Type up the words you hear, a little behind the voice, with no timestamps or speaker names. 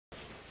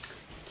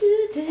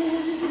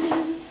Do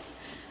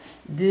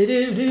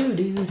do do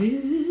do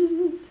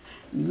do.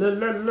 La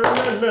la la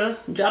la la.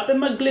 Dropping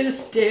my glue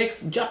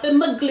sticks. Dropping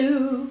my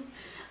glue.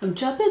 I'm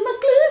dropping my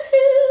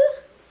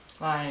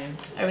glue. Live.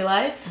 Are we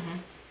live? Mm-hmm.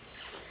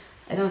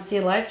 I don't see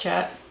a live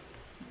chat.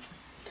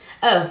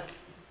 Oh.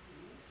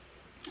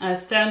 I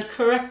stand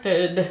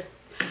corrected.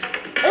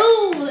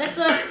 Oh, that's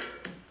a...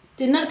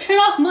 Did not turn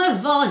off my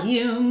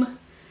volume.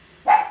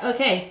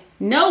 Okay.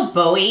 No,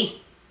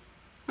 Bowie.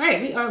 All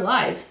right, we are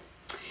live.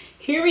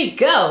 Here we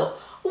go.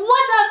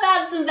 What's up,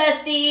 Fabs and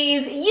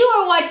Besties? You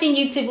are watching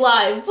YouTube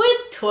Live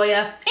with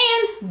Toya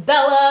and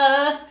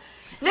Bella.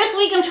 This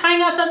week I'm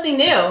trying out something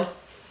new.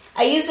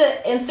 I used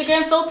an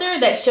Instagram filter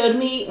that showed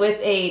me with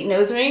a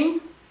nose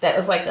ring that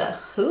was like a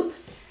hoop.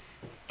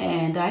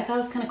 And I thought it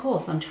was kind of cool,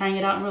 so I'm trying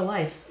it out in real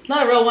life. It's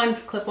not a real one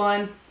to clip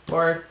on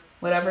or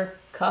whatever,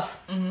 cuff.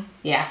 Mm-hmm.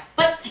 Yeah,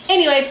 but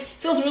anyway,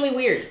 feels really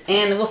weird.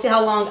 And we'll see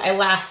how long I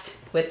last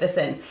with this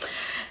in.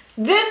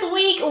 This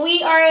week,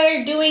 we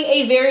are doing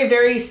a very,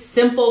 very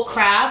simple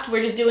craft.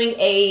 We're just doing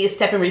a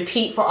step and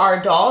repeat for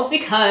our dolls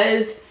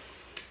because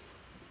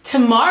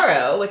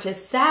tomorrow, which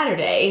is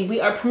Saturday, we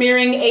are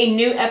premiering a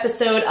new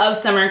episode of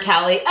Summer in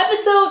Cali,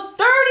 episode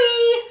 30.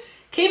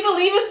 Can you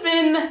believe it's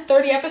been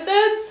 30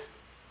 episodes?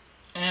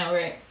 I know,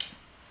 right?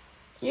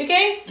 You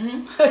okay?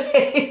 Mm-hmm.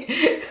 Okay.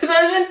 So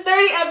it's been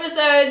 30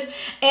 episodes,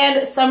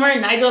 and Summer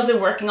and Nigel have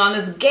been working on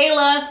this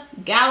gala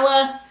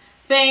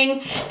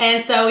thing,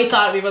 and so we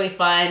thought it'd be really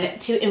fun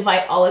to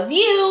invite all of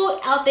you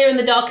out there in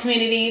the doll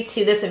community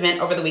to this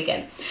event over the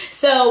weekend.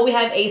 So we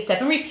have a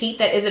step and repeat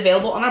that is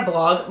available on our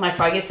blog,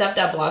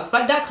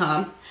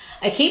 myfroggystuff.blogspot.com.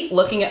 I keep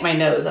looking at my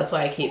nose, that's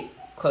why I keep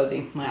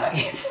closing my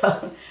eyes.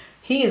 So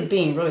he is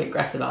being really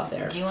aggressive out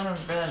there. Do you want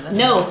to...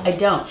 No, I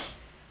don't.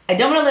 I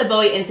don't want to let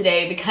Bowie in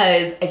today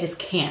because I just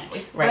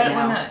can't right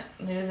now. Why not?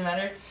 It doesn't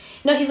matter?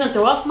 No, he's going to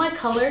throw off my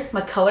color.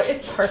 My color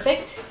is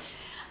perfect.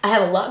 I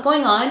have a lot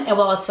going on, and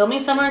while I was filming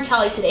Summer in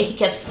Cali today, he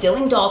kept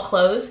stealing doll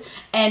clothes,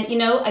 and you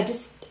know, I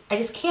just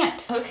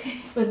can't.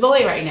 Okay. With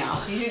Bowie right now.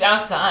 He's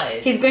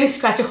outside. He's going to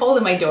scratch a hole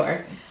in my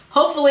door.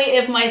 Hopefully,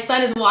 if my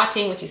son is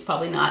watching, which he's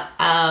probably not,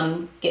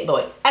 get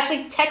Bowie.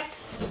 Actually, text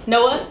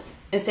Noah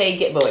and say,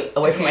 get Bowie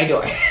away from my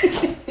door.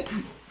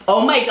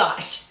 Oh my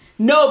gosh.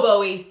 No,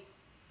 Bowie.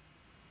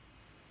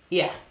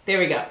 Yeah, there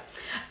we go.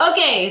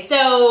 Okay,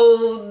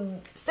 so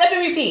step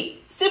and repeat.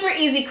 Super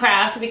easy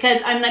craft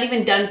because I'm not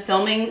even done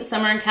filming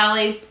Summer in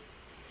Cali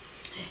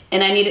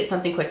and I needed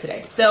something quick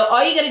today. So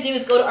all you gotta do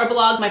is go to our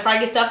blog,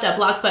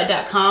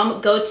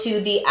 myfroggystuff.blogspot.com, go to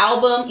the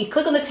album, you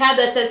click on the tab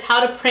that says how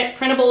to print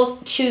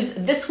printables, choose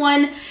this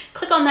one,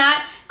 click on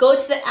that, go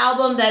to the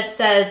album that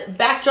says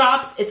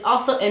backdrops, it's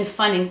also in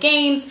fun and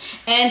games,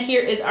 and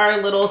here is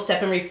our little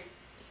step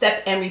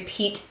and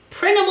repeat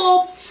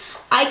printable.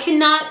 I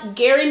cannot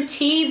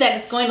guarantee that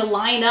it's going to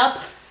line up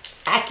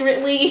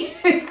accurately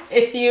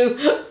if you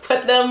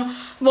put them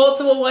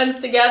multiple ones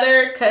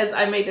together because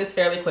I made this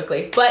fairly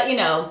quickly, but you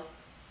know,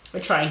 we're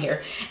trying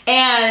here.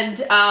 And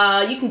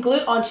you can glue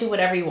it onto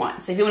whatever you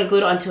want. So if you want to glue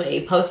it onto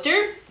a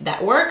poster,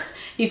 that works.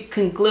 You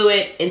can glue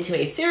it into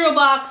a cereal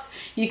box.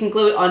 You can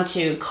glue it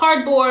onto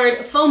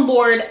cardboard, foam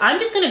board. I'm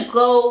just gonna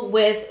go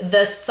with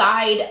the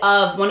side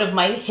of one of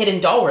my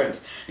hidden doll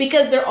rooms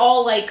because they're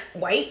all like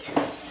white.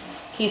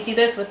 Can you see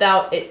this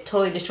without it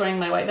totally destroying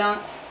my white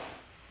balance?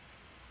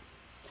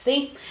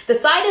 See? The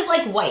side is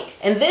like white,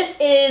 and this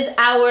is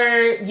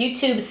our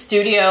YouTube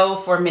studio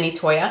for Mini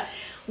Toya,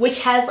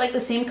 which has like the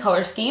same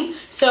color scheme.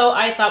 So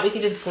I thought we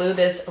could just glue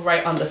this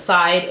right on the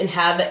side and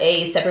have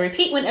a step and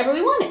repeat whenever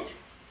we want it.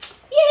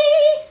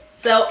 Yay!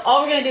 So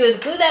all we're gonna do is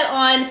glue that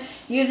on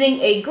using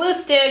a glue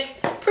stick,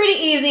 pretty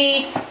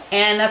easy,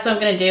 and that's what I'm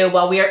gonna do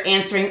while we are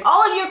answering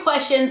all of your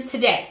questions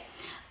today.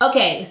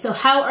 Okay, so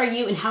how are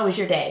you and how was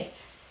your day?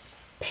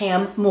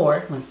 Pam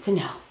Moore wants to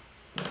know.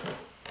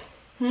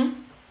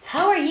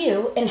 How are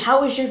you and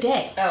how was your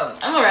day? Oh,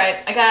 I'm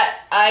alright. I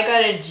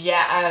got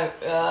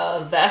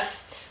a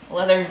vest,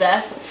 leather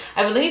vest.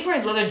 I've been looking for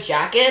a leather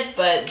jacket,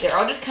 but they're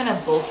all just kind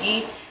of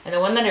bulky. And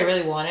the one that I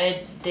really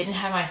wanted didn't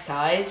have my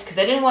size because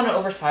I didn't want an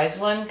oversized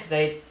one because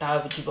I thought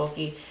it would be too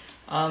bulky.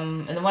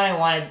 And the one I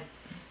wanted,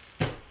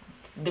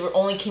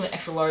 only came in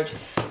extra large.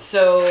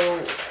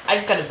 So I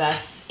just got a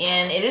vest,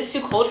 and it is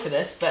too cold for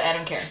this, but I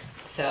don't care.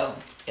 So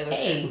it was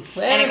good.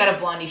 And I got a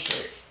blondie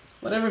shirt.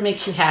 Whatever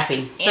makes you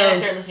happy. And I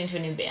started listening to a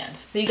new band.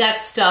 So you got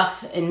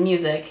stuff and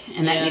music,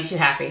 and that makes you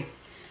happy.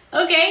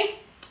 Okay,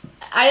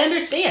 I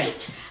understand.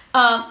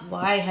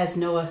 Why has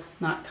Noah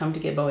not come to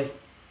get Bowie?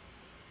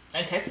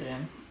 I texted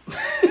him.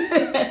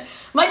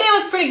 My day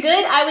was pretty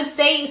good. I would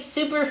say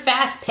super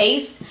fast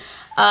paced.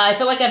 I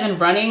feel like I've been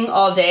running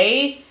all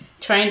day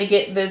trying to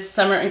get this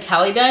Summer in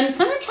Cali done.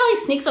 Summer in Cali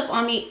sneaks up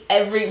on me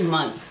every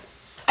month.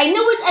 I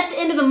know it's at the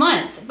end of the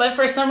month, but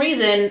for some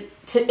reason,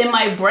 in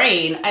my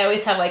brain, I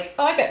always have like,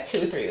 oh, I got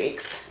 2 or 3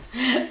 weeks.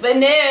 But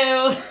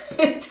no,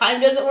 time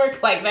doesn't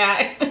work like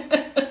that.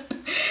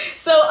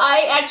 So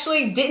I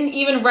actually didn't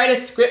even write a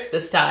script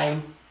this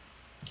time.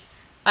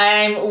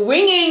 I'm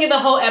winging the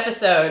whole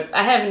episode.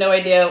 I have no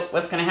idea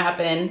what's gonna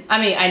happen.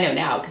 I mean, I know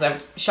now because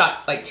I've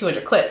shot like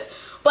 200 clips,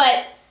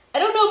 but I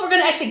don't know if we're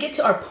gonna actually get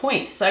to our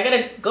point. So I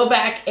gotta go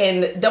back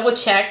and double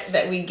check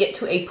that we get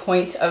to a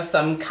point of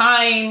some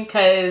kind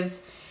because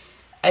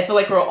I feel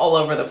like we're all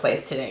over the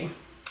place today.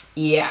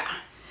 Yeah.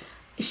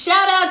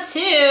 Shout out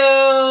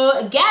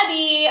to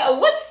Gabby.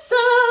 What's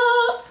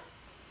up?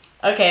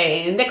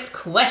 Okay, next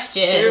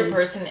question. Favorite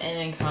person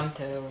in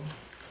Encanto?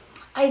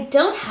 I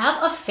don't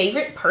have a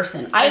favorite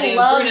person. I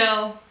love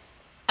Bruno.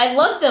 I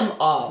love them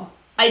all.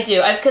 I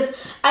do. Because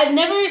I've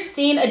never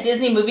seen a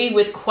Disney movie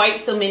with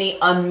quite so many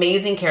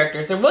amazing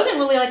characters. There wasn't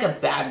really like a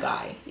bad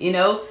guy, you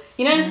know?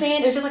 You know what I'm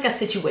saying? It was just like a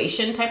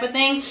situation type of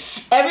thing.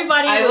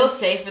 I will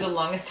say for the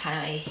longest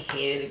time I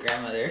hated the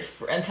grandmother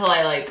until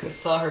I like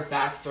saw her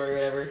backstory or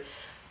whatever.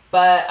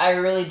 But I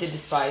really did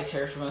despise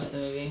her for most of the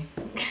movie.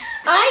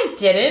 I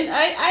didn't.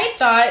 I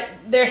thought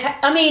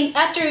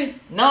after...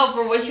 No,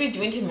 for what she was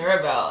doing to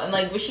Mirabelle and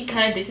like what she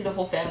kind of did to the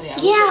whole family.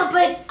 Yeah,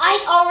 but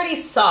I already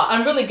saw...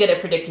 I'm really good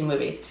at predicting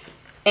movies.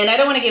 And I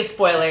don't want to give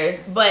spoilers,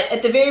 but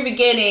at the very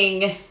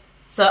beginning...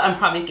 So I'm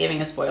probably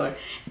giving a spoiler.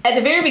 At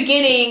the very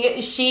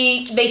beginning,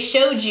 they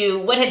showed you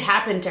what had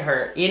happened to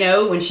her, you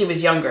know, when she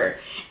was younger.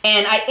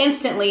 And I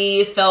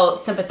instantly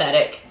felt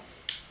sympathetic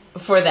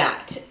for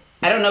that.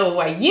 I don't know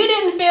why you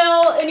didn't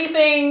feel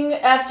anything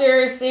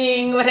after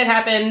seeing what had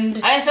happened.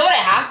 I saw what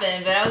had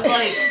happened, but I was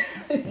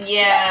like,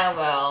 yeah,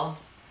 well.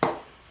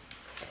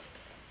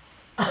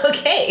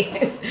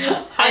 Okay.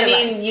 I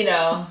mean, you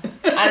know,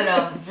 I don't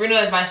know. Bruno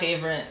is my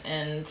favorite,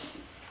 and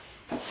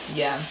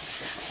yeah.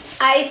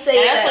 I also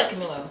like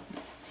Camilo.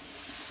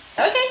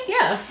 Okay,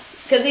 yeah.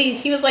 Because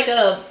he was like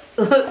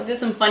did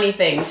some funny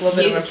things. A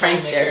little bit of a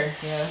prankster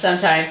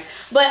sometimes.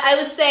 But I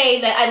would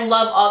say that I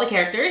love all the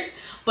characters.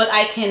 But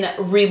I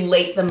can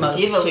relate the most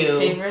to... Do you have a least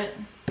favorite?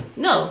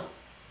 No.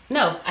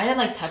 I didn't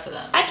like Peppa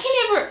though. I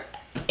can't ever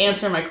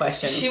answer my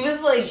questions. She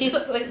was like... She's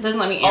like, doesn't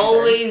let me answer.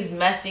 Always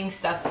messing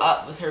stuff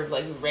up with her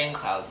like rain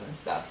clouds and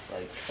stuff.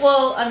 Like.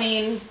 Well, I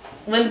mean,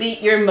 when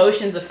your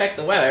emotions affect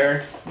the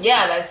weather...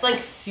 Yeah, that's like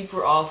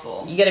super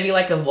awful. You gotta be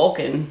like a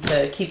Vulcan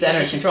to keep that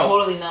under control. She's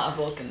totally not a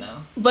Vulcan though.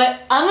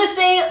 But I'm gonna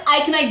say I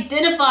can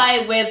identify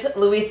with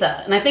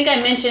Luisa. And I think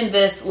I mentioned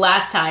this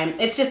last time.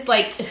 It's just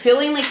like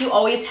feeling like you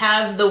always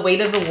have the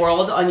weight of the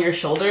world on your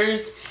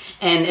shoulders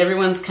and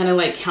everyone's kind of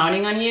like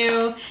counting on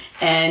you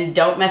and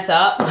don't mess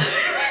up.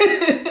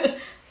 I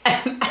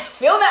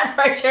feel that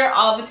pressure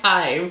all the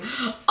time.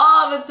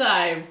 All the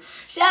time.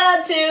 Shout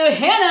out to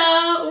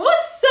Hannah.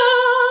 What's up?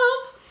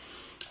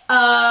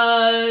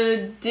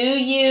 Do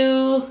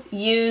you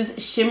use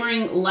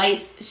Shimmering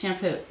Lights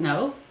shampoo?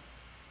 No,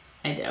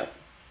 I don't.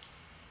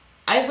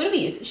 What do we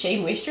use? Shea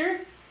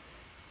Moisture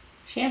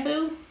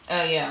shampoo?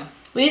 Oh, yeah.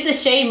 We use the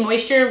Shea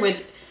Moisture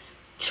with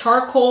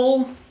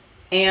charcoal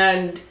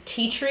and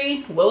tea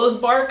tree, willow's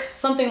bark,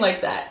 something like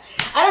that.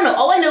 I don't know.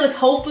 All I know is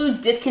Whole Foods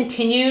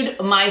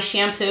discontinued my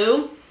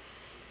shampoo.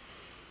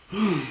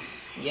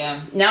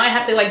 Yeah. Now I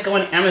have to like go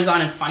on Amazon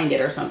and find it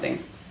or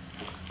something.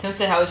 Tim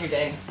said, how was your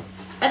day?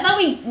 I thought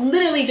we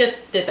literally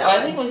just did that.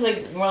 I think it was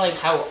like more like,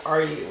 how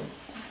are you?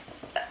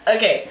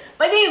 Okay.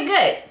 My day is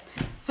good.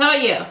 How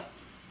about you?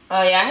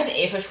 Oh, yeah. I had an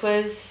A-push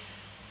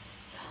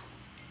quiz.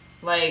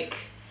 Like...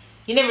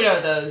 You never know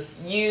those.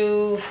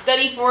 You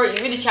study for it,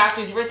 you read the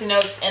chapters, you write the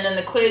notes, and then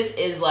the quiz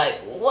is like,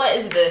 what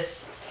is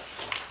this?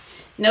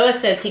 Noah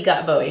says he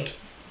got Bowie.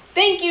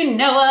 Thank you,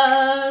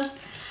 Noah.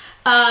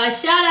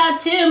 Shout out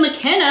to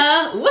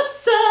McKenna.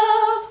 What's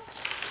up?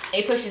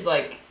 A-push is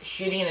like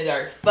shooting in the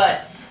dark,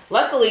 but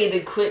luckily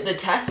the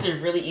tests are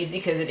really easy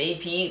because at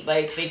AP,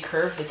 like, they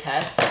curve the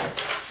tests.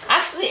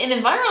 Actually, in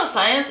environmental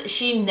science,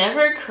 she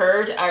never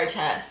curved our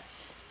tests.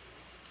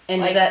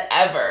 And like, is that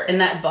ever?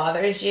 And that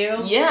bothers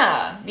you?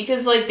 Yeah,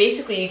 because like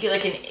basically you get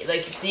like you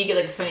get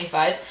like a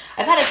 75.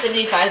 I've had a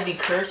 75 be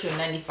curved to a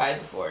 95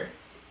 before.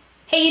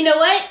 Hey, you know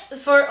what?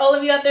 For all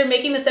of you out there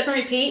making the step and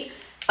repeat,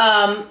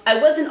 I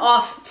wasn't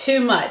off too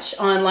much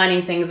on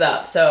lining things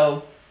up,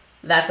 so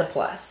that's a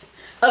plus.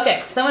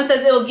 Okay, someone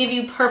says it will give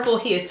you purple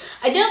hues.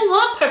 I don't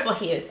want purple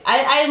hues.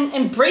 I'm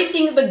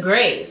embracing the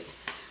grays.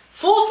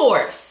 Full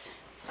force.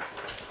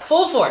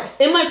 Full force.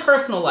 In my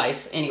personal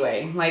life,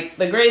 anyway. Like,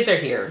 the grays are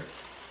here.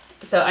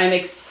 So I'm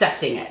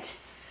accepting it.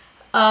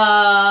 I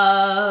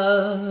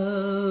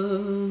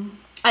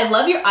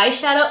love your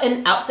eyeshadow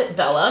and outfit,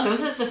 Bella. Someone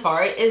said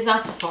safari. It's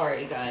not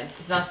safari, guys.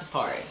 It's not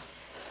safari.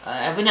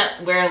 I would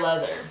not wear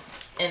leather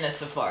in a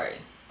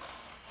safari.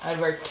 I would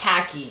wear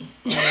khaki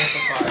in a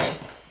safari.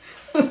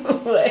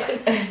 What?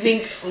 I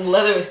think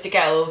leather would stick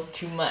out a little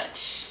too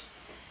much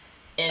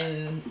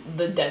in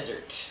the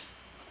desert.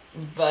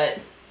 But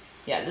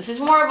yeah, this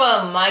is more of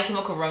a My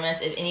Chemical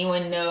Romance. If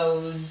anyone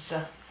knows...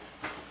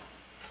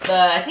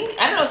 I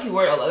don't know if he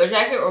wore a leather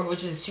jacket or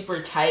which is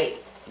super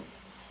tight,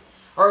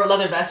 or a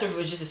leather vest, or if it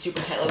was just a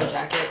super tight leather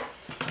jacket.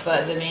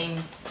 But the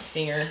main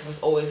singer was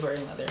always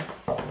wearing leather.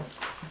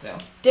 So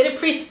did a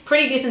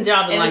pretty decent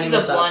job of lining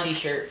this up. And this is a blondie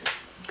shirt.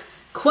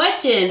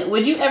 Question,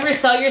 would you ever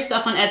sell your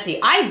stuff on Etsy?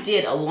 I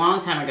did a long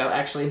time ago,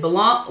 actually. But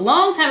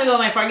long time ago when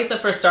my Froggy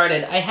Stuff first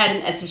started, I had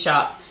an Etsy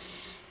shop.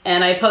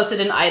 And I posted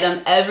an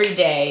item every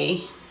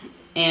day.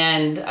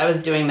 And I was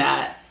doing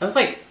that. It was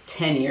like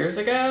 10 years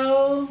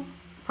ago,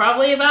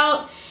 probably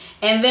about.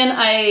 And then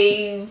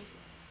I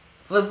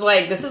was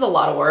like, this is a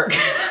lot of work.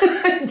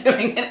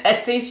 Doing an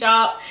Etsy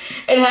shop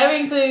and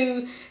having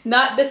to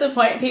not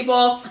disappoint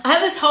people. I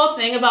have this whole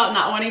thing about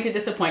not wanting to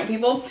disappoint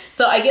people.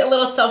 So I get a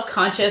little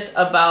self-conscious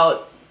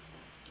about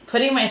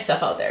putting my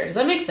stuff out there. Does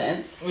that make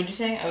sense? What'd you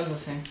say? I was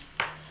listening.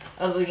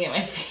 I was looking at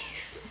my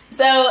face.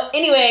 So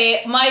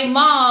anyway, my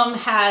mom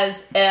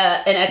has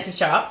an Etsy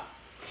shop.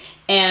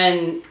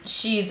 And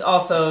she's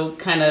also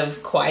kind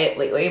of quiet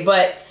lately.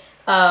 But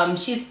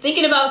she's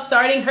thinking about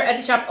starting her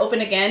Etsy shop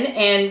open again,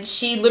 and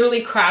she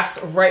literally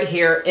crafts right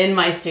here in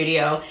my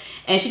studio.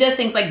 And she does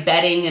things like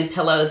bedding and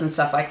pillows and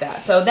stuff like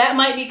that. So that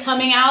might be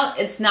coming out.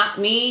 It's not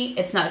me.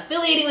 It's not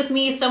affiliated with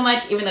me so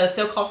much, even though it's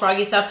still called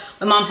Froggy Stuff.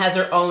 My mom has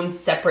her own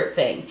separate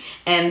thing.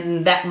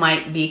 And that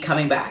might be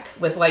coming back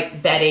with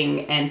like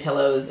bedding and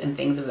pillows and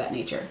things of that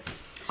nature.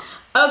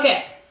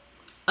 Okay.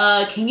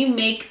 Can you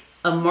make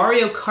a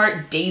Mario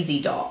Kart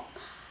Daisy doll?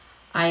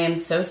 I am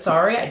so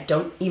sorry. I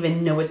don't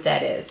even know what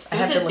that is. So I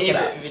have to look it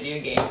up. Favorite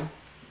video game?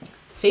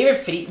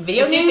 Favorite video game?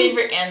 What's your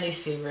favorite and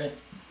least favorite?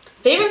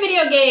 Favorite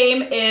video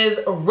game is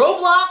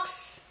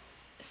Roblox,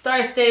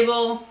 Star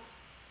Stable,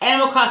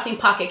 Animal Crossing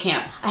Pocket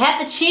Camp. I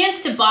had the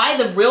chance to buy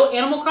the real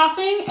Animal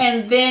Crossing,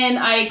 and then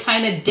I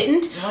kind of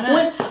didn't. Why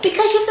not?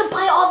 Because you have to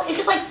buy all. It's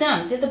just like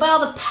Sims. You have to buy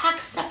all the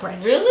packs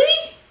separate.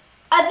 Really?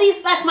 At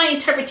least that's my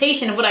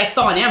interpretation of what I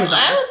saw on Amazon.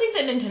 I don't think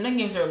that Nintendo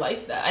games are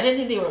like that. I didn't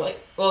think they were like.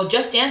 Well,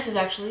 Just Dance is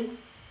actually.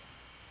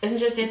 Isn't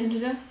Just Dance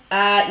Nintendo?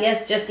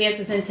 Yes, Just Dance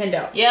is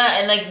Nintendo. Yeah,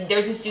 and like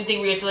there's this new thing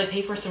where you have to like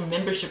pay for some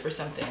membership or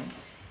something.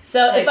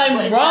 So like, if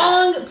I'm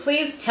wrong,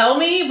 please tell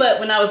me.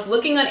 But when I was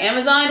looking on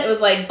Amazon, it was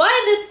like,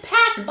 buy this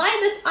pack, buy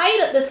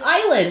this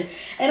island.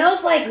 And I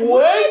was like,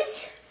 what? I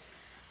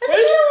was like,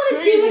 I don't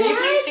want to do that. You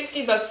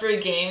pay $60 for a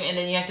game and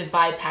then you have to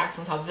buy packs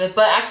on top of it.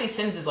 But actually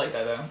Sims is like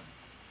that though.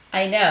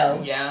 I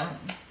know. Yeah.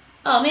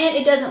 Oh man,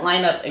 it doesn't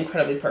line up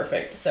incredibly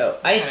perfect. So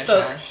I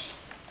spoke. Trash.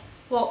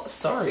 Well,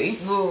 sorry.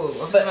 Ooh,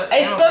 but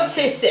I spoke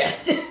too soon.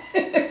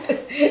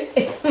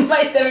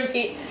 My 7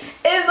 feet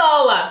is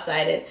all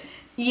lopsided.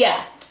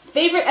 Yeah.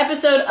 Favorite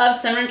episode of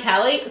Summer and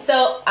Cali.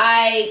 So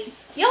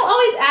y'all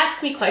always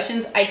ask me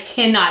questions I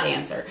cannot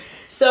answer.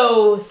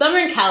 So Summer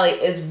and Cali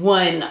is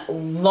one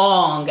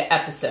long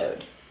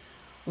episode.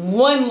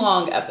 One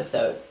long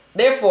episode.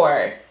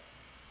 Therefore,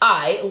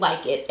 I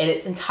like it in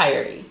its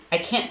entirety. I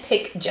can't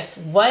pick just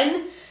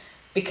one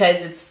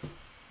because it's,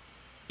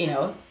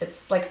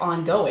 it's like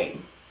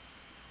ongoing.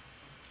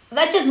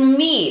 That's just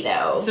me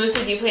though. So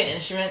do you play an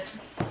instrument?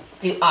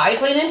 Do I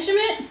play an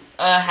instrument?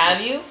 Have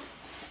you?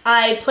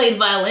 I played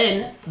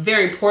violin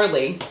very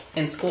poorly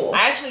in school.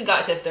 I actually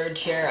got to third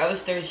chair. I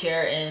was third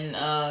chair in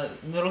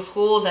middle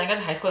school. Then I got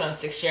to high school and I was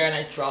sixth chair and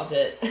I dropped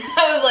it.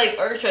 I was like,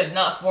 orchestra is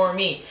not for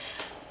me.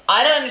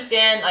 I don't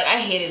understand. Like, I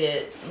hated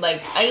it.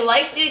 Like, I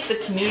liked it. The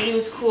community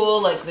was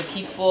cool. Like, the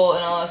people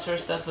and all that sort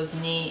of stuff was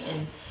neat.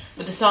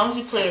 But the songs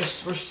we played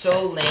were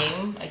so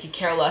lame. I could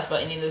care less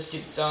about any of those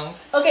stupid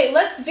songs. Okay,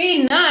 let's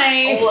be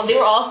nice. Oh, well, they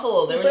were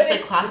awful. They were just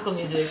like classical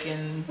music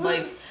and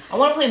like... I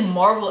want to play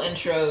Marvel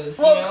intros.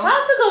 Well,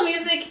 classical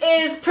music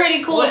is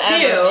pretty cool too.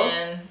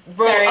 Man.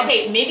 Bro,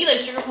 okay, maybe like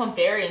Sugar Plum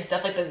Fairy and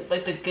stuff like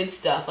the good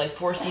stuff, like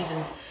Four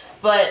Seasons.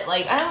 But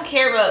like, I don't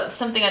care about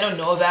something I don't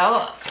know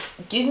about.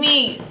 Give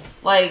me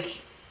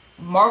like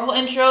Marvel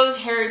intros,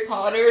 Harry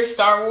Potter,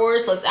 Star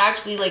Wars. Let's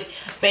actually like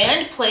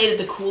band played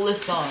the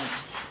coolest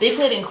songs. They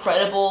played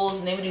Incredibles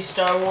and they would do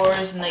Star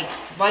Wars and like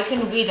why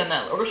couldn't we done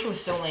that? Orchestra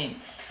was so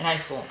lame in high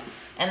school.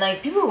 And,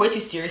 like, people were way too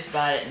serious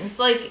about it. And it's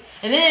like...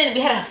 And then we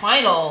had a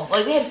final.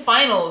 Like, we had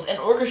finals and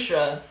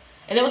orchestra.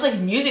 And it was, like,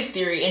 music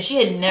theory. And she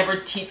had never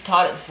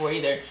taught it before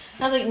either. And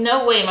I was like,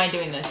 no way am I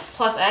doing this.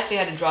 Plus, I actually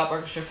had to drop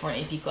orchestra for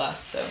an AP class.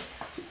 So,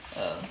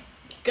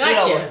 gotcha. It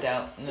all worked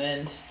out in the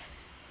end.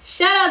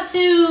 Shout out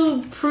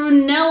to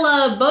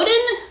Prunella Bowden.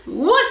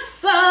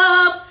 What's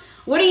up?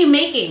 What are you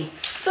making?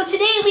 So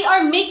today we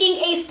are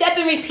making a step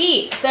and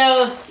repeat.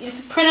 So you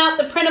just print out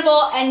the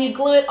printable and you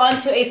glue it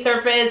onto a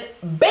surface.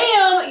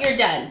 Bam, you're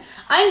done.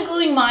 I'm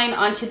gluing mine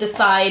onto the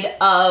side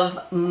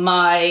of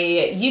my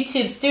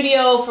YouTube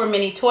studio for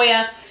mini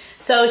Toya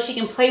so she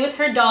can play with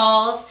her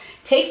dolls,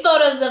 take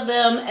photos of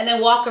them, and then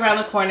walk around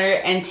the corner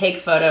and take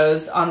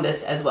photos on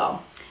this as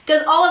well.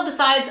 Because all of the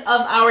sides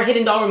of our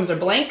hidden doll rooms are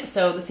blank,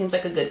 so this seems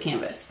like a good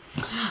canvas.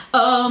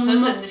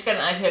 So just got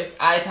an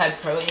iPad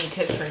Pro and you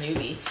tips for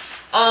newbie.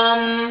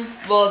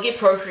 Well, get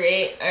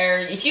Procreate, or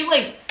if you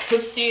like,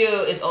 Clip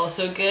Studio is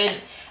also good,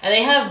 and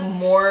they have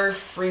more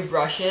free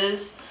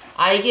brushes.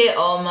 I get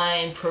all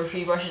my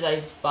Procreate brushes,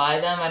 I buy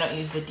them, I don't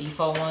use the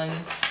default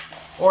ones,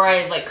 or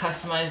I like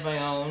customize my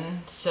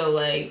own, so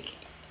like,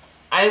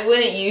 I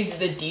wouldn't use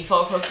the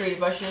default Procreate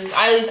brushes.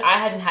 At least I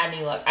hadn't had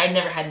any luck, I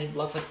never had any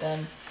luck with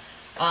them.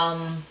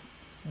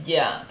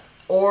 Yeah.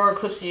 Or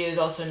Clip Studio is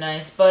also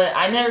nice, but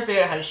I never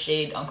figured out how to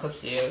shade on Clip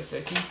Studio, so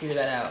if you can figure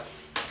that out,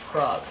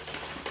 props.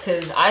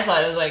 Because I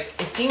thought it was like,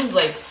 it seems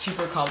like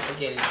super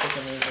complicated for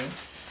some reason.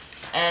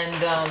 And,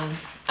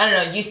 I don't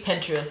know, use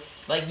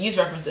Pinterest, like use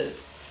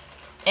references.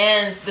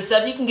 And the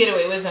stuff you can get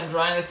away with on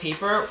drawing with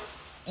paper,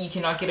 you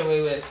cannot get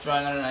away with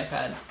drawing on an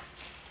iPad.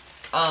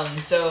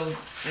 So,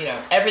 you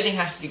know, everything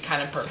has to be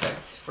kind of perfect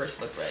for it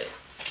to look right.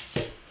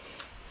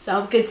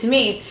 Sounds good to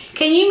me.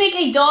 Can you make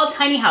a doll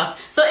tiny house?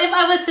 So if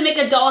I was to make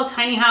a doll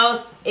tiny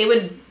house, it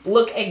would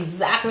look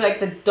exactly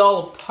like the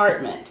doll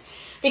apartment.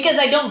 Because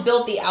I don't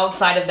build the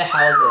outside of the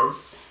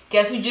houses.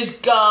 Guess who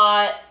just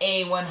got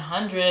a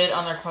 100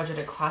 on their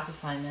quadratic class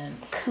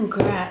assignment?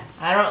 Congrats.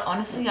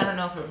 Honestly, I don't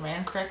know if it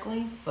ran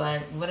correctly,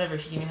 but whatever,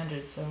 she gave me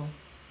 100, so.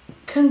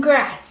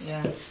 Congrats.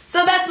 Yeah.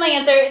 So that's my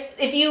answer.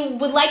 If you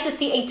would like to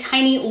see a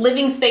tiny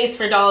living space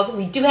for dolls,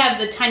 we do have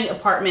the tiny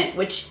apartment,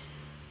 which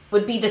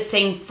would be the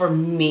same for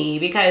me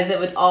because it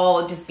would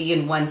all just be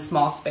in one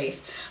small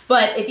space.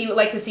 But if you would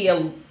like to see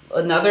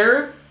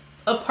another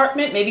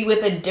apartment, maybe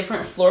with a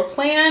different floor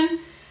plan,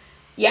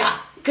 yeah.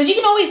 Because you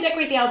can always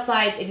decorate the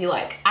outsides if you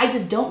like. I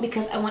just don't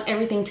because I want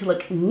everything to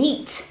look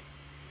neat.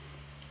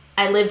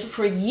 I lived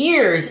for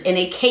years in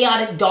a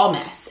chaotic doll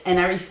mess and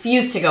I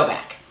refuse to go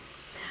back.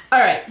 All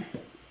right.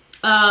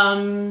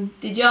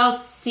 Did y'all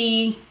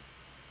see?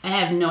 I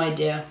have no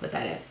idea what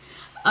that is.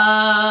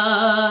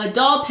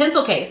 Doll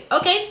pencil case.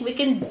 Okay, we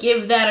can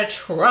give that a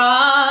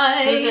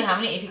try. So how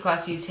many AP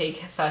classes do you take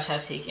 /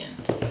 have taken?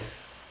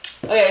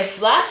 Okay,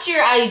 so last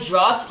year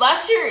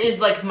is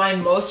like my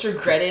most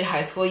regretted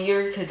high school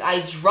year because I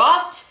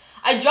dropped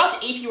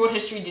AP World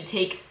History to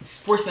take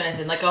sports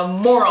medicine like a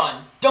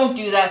moron. Don't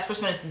do that.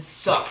 Sports medicine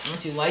sucks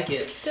unless you like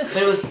it. But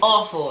it was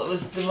awful. It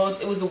was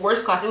the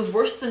worst class. It was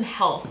worse than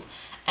health.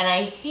 And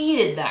I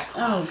hated that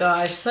class. Oh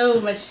gosh,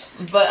 so much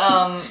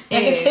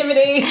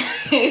negativity.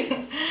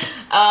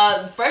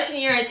 Freshman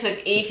year I took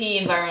AP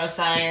Environmental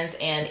Science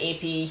and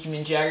AP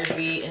Human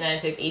Geography, and then I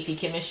took AP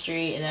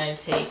Chemistry, and then I'm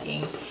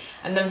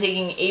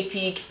taking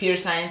AP Computer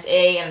Science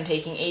A, and I'm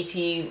taking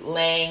AP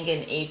Lang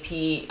and AP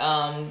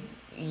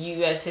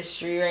US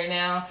History right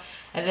now.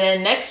 And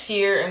then next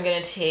year I'm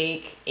gonna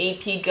take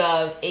AP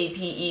Gov, AP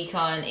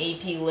Econ,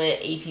 AP Lit,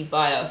 AP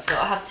Bio. So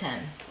I'll have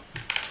 10.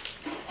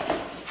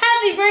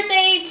 Happy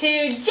birthday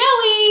to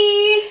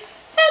Joey!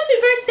 Happy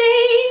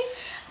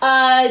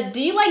birthday! Do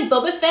you like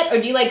Boba Fett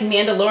or do you like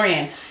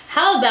Mandalorian?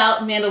 How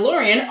about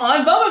Mandalorian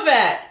on Boba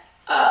Fett?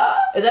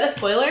 Is that a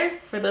spoiler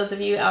for those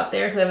of you out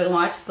there who haven't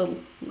watched the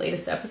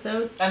latest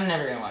episode? I'm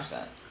never gonna watch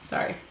that.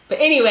 Sorry. But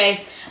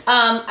anyway,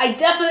 I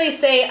definitely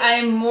say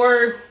I'm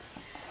more...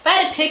 If I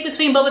had to pick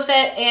between Boba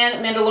Fett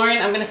and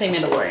Mandalorian, I'm gonna say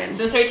Mandalorian.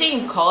 So I started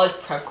taking college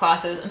prep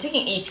classes. I'm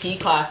taking AP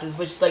classes,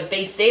 which like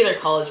they say they're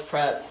college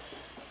prep.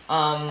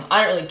 I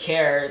don't really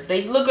care.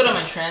 They look good on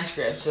my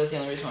transcripts, so that's the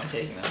only reason why I'm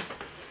taking them.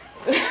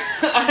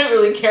 I don't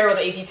really care about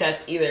the AP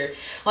tests either.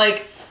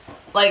 Like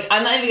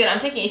I'm not even gonna. I'm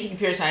taking AP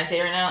Computer Science A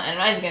right now, and I'm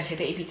not even gonna take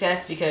the AP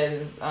test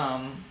because,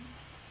 when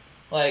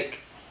I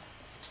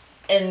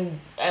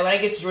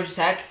get to Georgia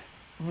Tech,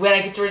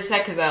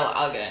 because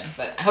I'll get in,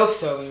 but I hope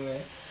so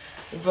anyway.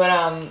 But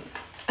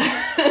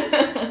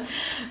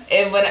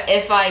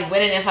if I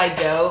win and if I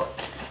go,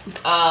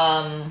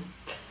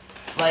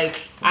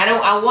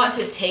 I want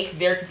to take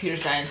their computer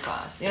science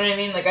class. You know what I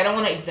mean? Like, I don't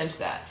want to exempt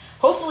that.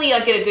 Hopefully,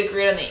 I'll get a good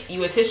grade on the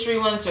U.S. history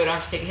one, so I don't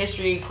have to take a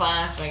history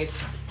class when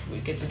we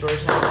get to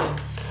Georgia Tech.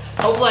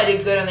 Hopefully, I do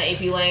good on the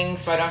AP Lang,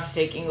 so I don't have to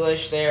take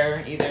English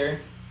there either.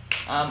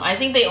 I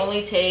think they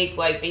only take,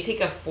 they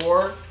take a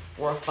 4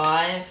 or a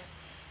 5.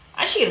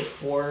 I should get a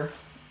 4.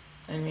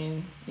 I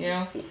mean, you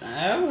know?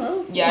 I don't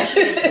know. Yeah, I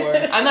should get a 4.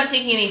 I'm not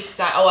taking any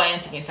I am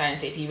taking a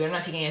science AP, but I'm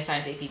not taking any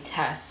science AP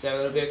tests, so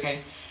it'll be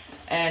okay.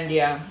 And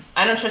yeah,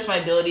 I don't trust my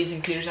abilities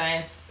in computer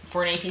science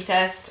for an AP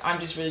test. I'm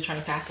just really trying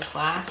to pass the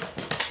class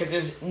because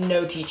there's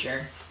no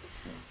teacher.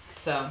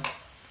 So.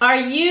 Do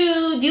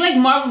you like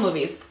Marvel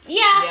movies?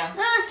 Yeah. Yeah.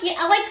 Yeah.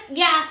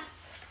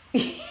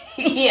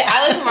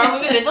 I like the Marvel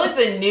movies. I feel like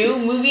the new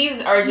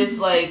movies are just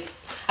like,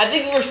 I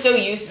think we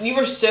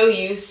were so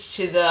used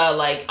to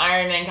the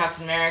Iron Man,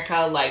 Captain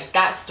America,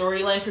 that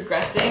storyline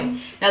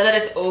progressing. Now that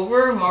it's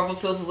over, Marvel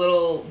feels a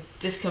little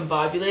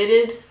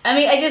discombobulated. I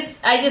mean,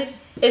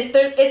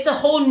 it's a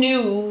whole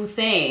new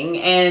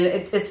thing, and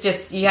it's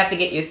just, you have to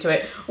get used to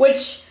it,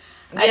 which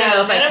I don't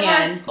know if I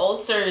can.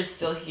 Ulcer is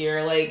still here.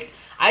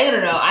 I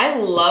don't know. I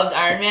loved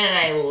Iron Man and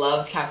I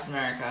loved Captain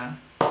America.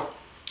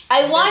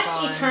 I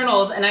watched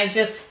Eternals and I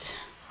just...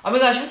 Oh my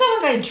gosh, was that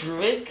one guy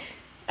Druid?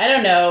 I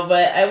don't know,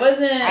 but I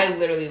wasn't... I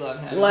literally love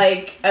him.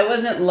 I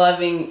wasn't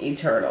loving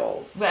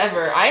Eternals.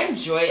 Whatever. I'm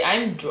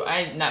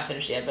not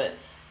finished yet, but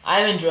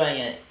I'm enjoying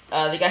it.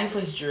 The guy who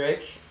plays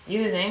Druid, you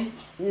know his name?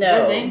 No. Is that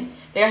his name?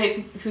 The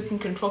guy who can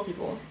control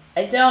people.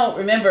 I don't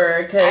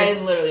remember, because...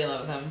 I'm literally in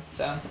love with him,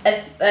 so...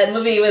 That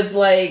movie was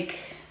like...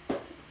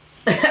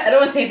 I don't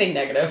want to say anything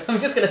negative. I'm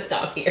just going to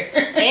stop here.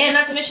 And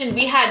not to mention,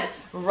 we had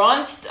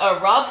Robb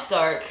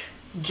Stark,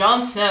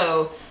 Jon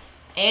Snow,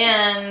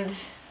 and...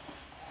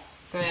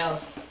 something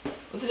else.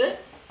 Was it?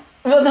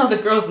 Well, no, the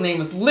girl's name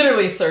was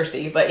literally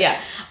Cersei, but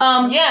yeah.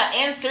 Yeah,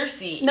 and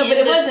Cersei. No, but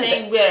it wasn't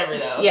same, whatever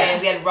though. Okay? Yeah.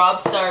 We had Robb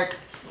Stark,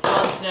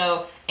 Jon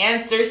Snow,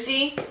 and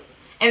Cersei.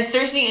 And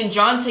Cersei and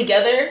Jon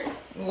together?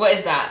 What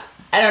is that?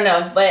 I don't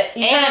know, but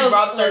and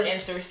Robb Stark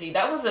and Cersei.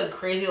 That was a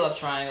crazy love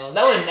triangle.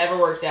 That would have never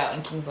worked out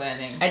in King's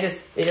Landing.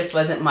 It just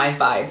wasn't my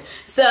vibe.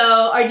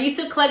 So, do you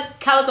still collect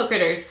Calico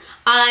Critters?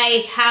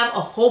 I have a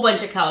whole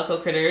bunch of Calico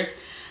Critters.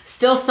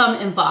 Still some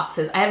in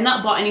boxes. I have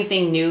not bought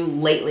anything new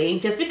lately,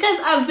 just because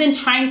I've been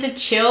trying to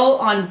chill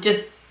on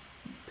just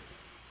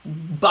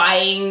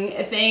buying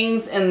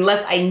things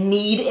unless I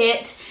need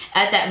it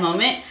at that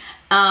moment.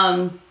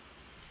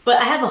 But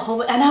I have a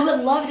whole, and I would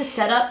love to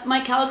set up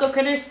my Calico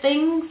Critters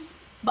things,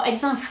 but I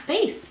just don't have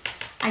space.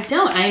 I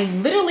don't.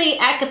 I'm literally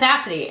at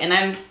capacity, and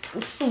I'm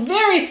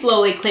very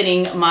slowly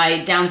cleaning my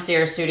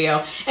downstairs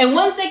studio. And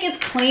once it gets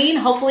clean,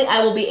 hopefully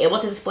I will be able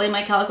to display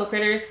my Calico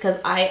Critters because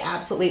I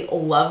absolutely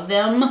love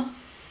them.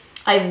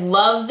 I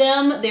love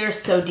them. They're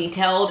so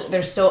detailed.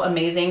 They're so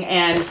amazing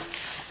and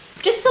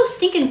just so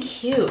stinking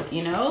cute,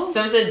 you know?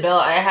 Someone said, Bill,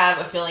 I have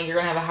a feeling you're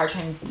going to have a hard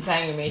time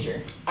deciding your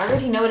major. I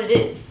already know what it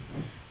is.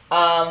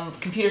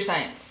 Computer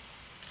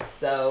science.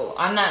 So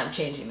I'm not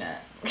changing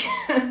that.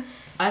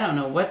 I don't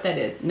know what that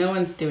is. No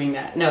one's doing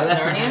that. No,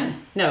 that's not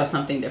happening. No,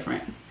 something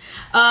different.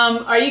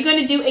 Are you going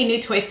to do a new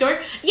toy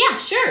store? Yeah,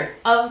 sure.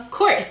 Of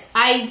course.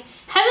 I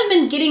haven't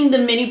been getting the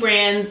mini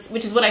brands,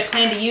 which is what I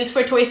plan to use for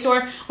a toy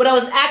store. What I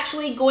was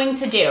actually going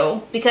to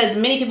do, because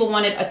many people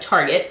wanted a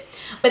Target,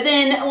 but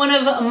then one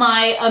of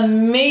my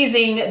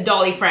amazing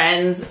Dolly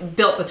friends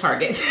built the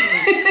Target.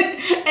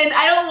 And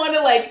I don't want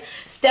to like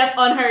step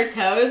on her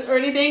toes or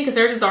anything because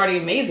hers is already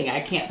amazing. I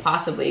can't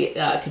possibly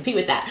compete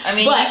with that. I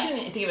mean, you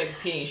shouldn't think about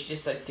competing. You should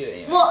just like do it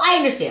anyway. Well, I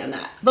understand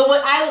that. But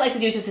what I would like to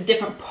do is just a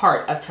different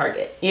part of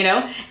Target, you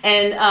know?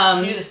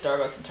 And you do the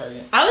Starbucks and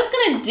Target. I was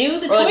going to do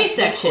the toy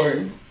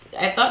section.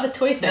 I thought the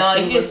toy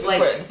section was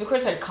like... The food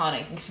court's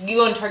iconic. You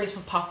go in Targets for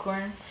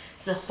popcorn.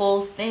 It's a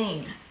whole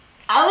thing.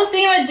 I was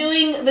thinking about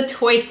doing the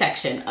toy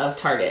section of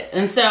Target.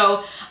 And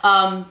so,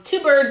 two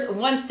birds,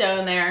 one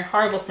stone there.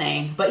 Horrible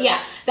saying. But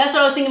yeah, that's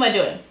what I was thinking about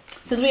doing.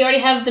 Since we already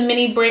have the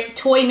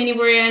toy mini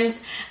brands,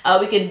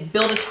 we could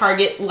build a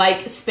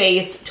Target-like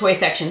space toy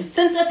section.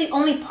 Since that's the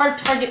only part of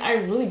Target I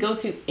really go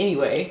to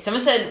anyway.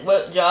 Someone said,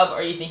 what job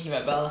are you thinking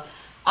about, Bella?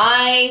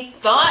 I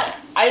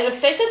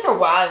said for a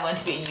while I wanted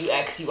to be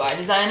a UX UI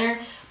designer,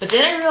 but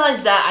then I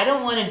realized that I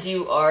don't want to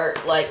do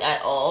art like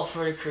at all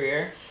for a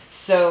career.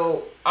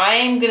 So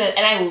I'm gonna,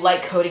 and I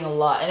like coding a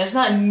lot, and there's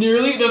not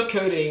nearly enough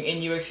coding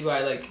in UX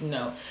UI, like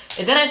no.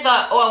 And then I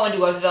thought, oh, I want to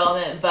do web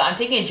development, but I'm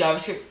taking a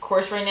JavaScript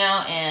course right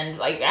now, and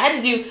like I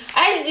had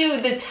to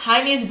do the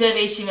tiniest bit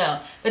of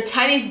HTML, the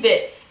tiniest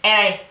bit, and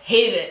I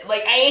hated it.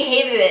 Like I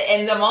hated it,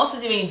 and I'm also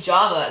doing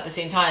Java at the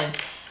same time.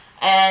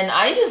 And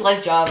I just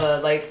like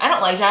Java. Like, I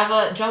don't like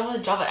Java.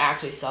 Java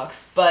actually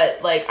sucks.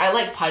 But, like, I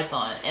like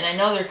Python. And I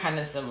know they're kind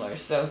of similar.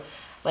 So,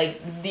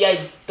 like,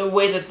 the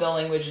way that the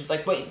language is,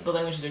 like, what the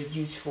languages are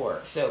used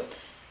for. So,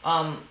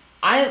 I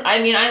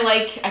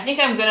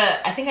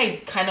think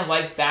I kind of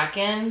like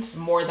backend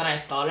more than I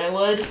thought I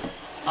would.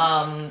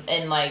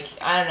 And, like,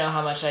 I don't know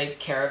how much I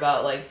care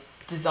about, like,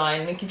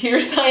 design and computer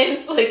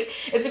science. Like,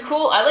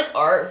 I like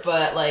art,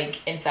 but,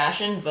 like, in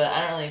fashion. But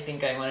I don't really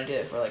think I want to do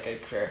it for, like, a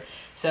career.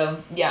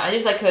 So, yeah, I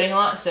just like coding a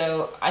lot,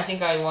 so I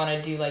think I want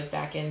to do, like,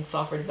 back-end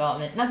software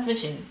development. Not to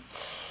mention,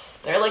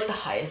 they're, like, the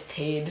highest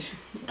paid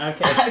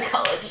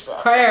college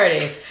stuff.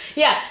 Priorities.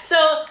 Yeah,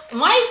 so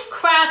my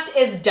craft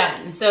is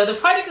done. So the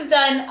project is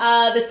done.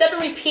 The step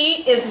and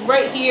repeat is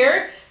right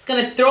here. It's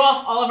going to throw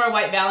off all of our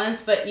white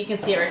balance, but you can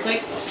see it right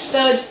quick.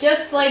 So it's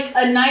just, like,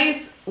 a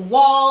nice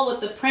wall with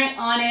the print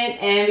on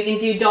it, and we can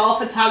do doll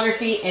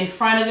photography in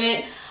front of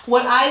it.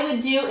 What I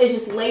would do is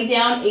just lay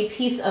down a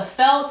piece of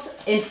felt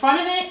in front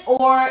of it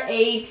or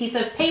a piece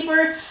of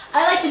paper.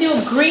 I like to do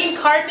a green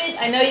carpet.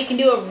 I know you can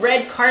do a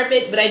red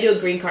carpet, but I do a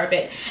green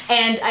carpet.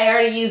 And I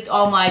already used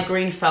all my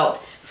green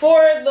felt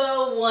for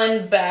the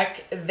one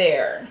back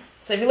there.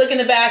 So if you look in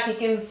the back, you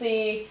can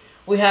see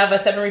we have a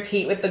step and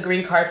repeat with the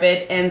green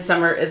carpet, and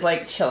Summer is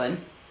like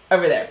chilling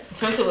over there.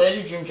 So what is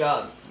your dream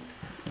job?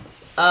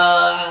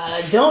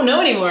 Don't know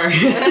anymore. So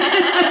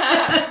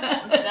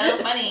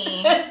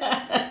funny.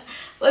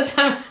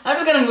 I'm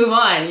just gonna move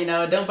on, you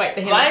know. Don't bite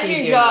the hand that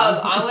feeds you. My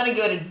job, I want to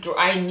go to.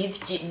 I need to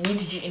get in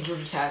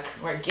Georgia Tech.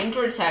 Right, get in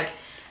Georgia Tech,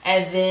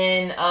 and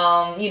then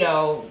you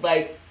know,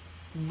 like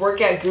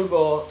work at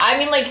Google. I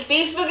mean, like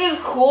Facebook is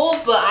cool,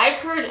 but I've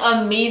heard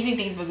amazing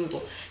things about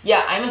Google.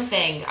 Yeah, I'm a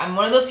FANG. I'm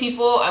one of those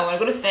people. I want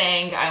to go to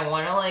FANG. I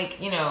want to like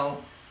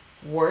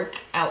work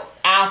at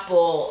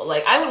Apple.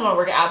 Like I would want to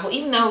work at Apple,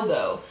 even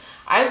though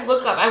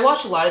I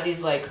watch a lot of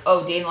these like,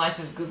 day in the life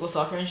of Google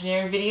software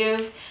engineering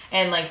videos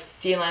and like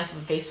day in the life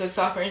of Facebook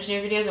software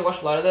engineering videos. I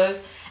watch a lot of those,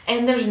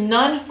 and there's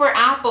none for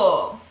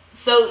Apple.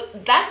 So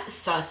that's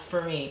sus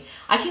for me.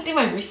 I can't do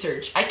my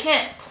research. I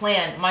can't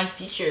plan my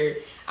future.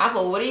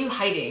 Apple, what are you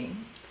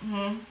hiding?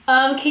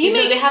 Mm-hmm. Can you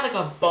they have like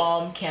a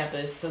bomb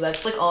campus, so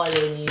that's like all I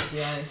really need, to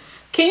be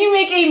honest. Can you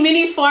make a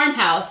mini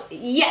farmhouse?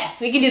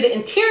 Yes, we can do the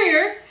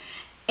interior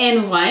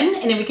in one,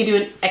 and then we could do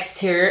an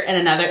exterior and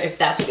another if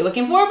that's what you're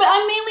looking for. But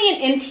I'm mainly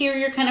an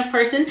interior kind of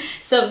person,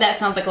 so that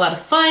sounds like a lot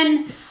of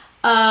fun.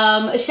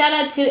 A shout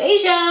out to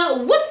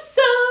Asia. What's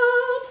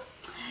up?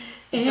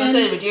 Someone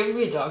said, would you ever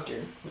be a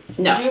doctor?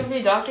 No. Would you ever be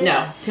a doctor?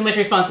 No, too much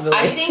responsibility.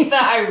 I think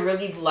that I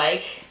really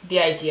like the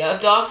idea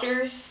of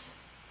doctors,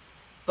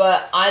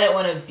 but I don't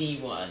want to be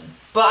one.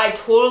 But I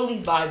totally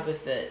vibe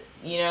with it.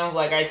 You know,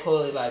 like I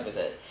totally vibe with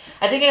it.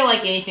 I think I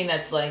like anything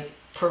that's like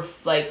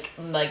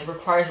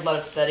requires a lot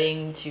of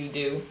studying to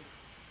do,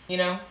 you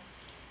know,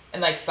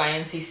 and like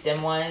sciencey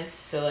STEM wise.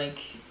 So like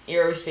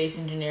aerospace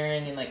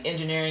engineering and like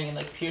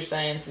computer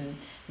science and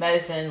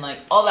medicine, like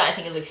all that I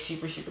think is like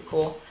super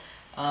cool.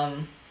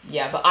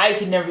 Yeah, but I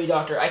could never be a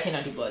doctor. I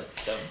cannot do blood.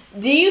 So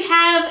do you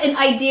have an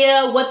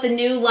idea what the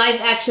new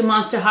live action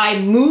Monster High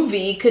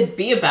movie could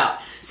be about?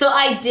 So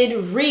I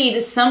did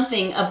read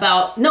something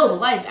about the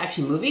live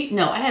action movie.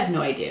 No, I have no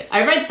idea.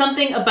 I read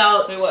something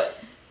about wait, what?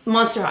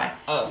 Monster High.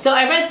 Oh. So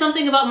I read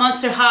something about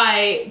Monster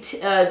High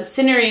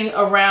centering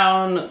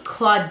around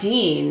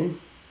Claudine.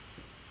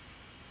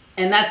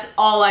 And that's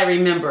all I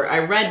remember. I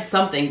read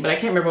something, but I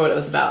can't remember what it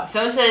was about.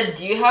 Someone said,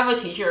 do you have a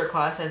teacher or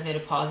class that has made a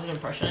positive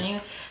impression on you?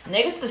 And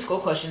that goes to the school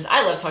questions.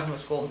 I love talking about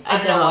school. I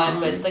don't know why,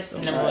 but it's like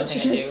the number one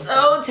thing I do.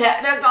 So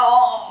technical.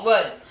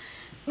 What?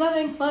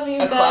 Nothing. Love you.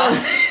 A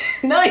class?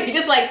 No, you're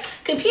just like,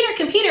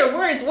 computer,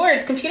 words,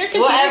 computer,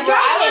 whatever.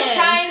 I was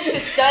trying to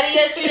study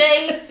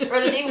yesterday,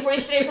 or the day before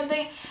yesterday or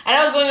something, and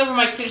I was going over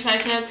my computer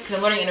science notes because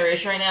I'm learning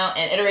iteration right now,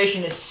 and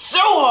iteration is so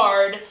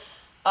hard.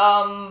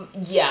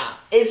 Yeah,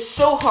 it's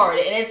so hard,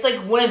 and it's like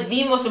one of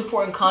the most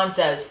important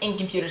concepts in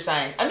computer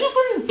science. I'm just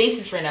learning the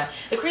basics right now.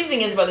 The crazy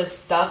thing is about this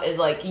stuff is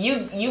like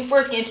you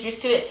first get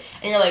introduced to it,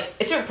 and you're like,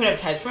 it's sort of primitive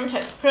types.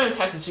 Primitive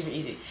types is super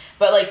easy,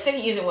 but like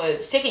second unit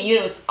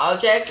was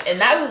objects, and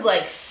that was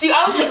like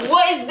I was like,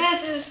 what is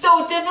this? This is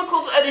so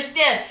difficult to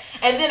understand.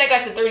 And then I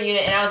got to third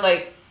unit, and I was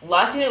like,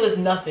 last unit was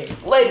nothing.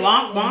 Like,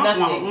 nothing.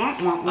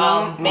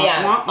 But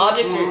yeah,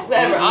 objects are,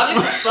 whatever.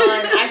 Objects are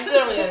fun. I still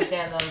don't really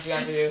understand them, to be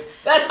honest with you.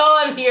 That's all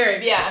I'm hearing.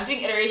 But yeah, I'm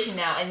doing iteration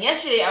now. And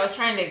yesterday I was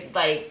trying to,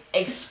 like,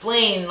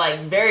 explain, like,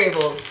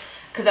 variables.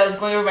 Because I was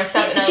going over my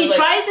stuff. And she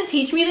tries to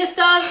teach me this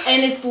stuff,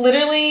 and it's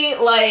literally,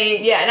 like...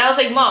 Yeah, and I was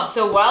like, Mom,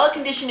 so while a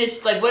condition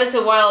is, like, what is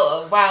a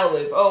while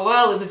loop? Oh,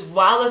 while loop is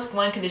while this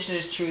one condition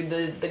is true,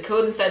 the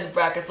code inside the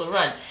brackets will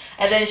run.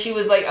 And then she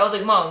was like, I was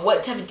like, Mom,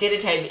 what type of data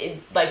type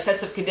it, like,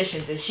 sets up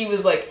conditions? And she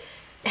was like,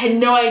 had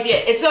no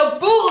idea. It's a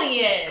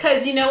Boolean!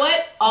 Because you know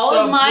what? All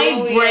of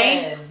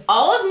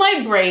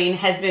my brain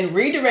has been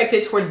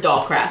redirected towards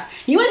doll crafts.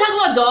 You want to talk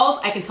about dolls?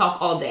 I can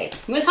talk all day.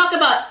 You want to talk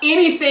about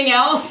anything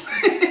else?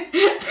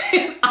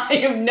 I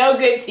am no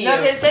good to you. No,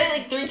 because I said it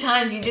like 3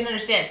 times. You didn't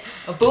understand.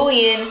 A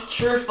Boolean,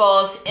 true or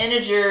false,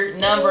 integer,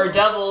 number,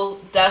 double,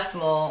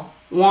 decimal.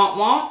 Womp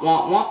womp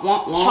womp womp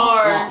womp womp.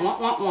 Char. Womp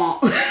womp womp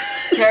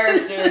womp.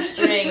 Character,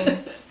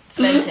 string,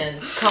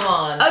 sentence. Come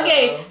on.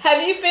 Okay, bro.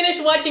 Have you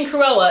finished watching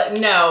Cruella?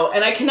 No,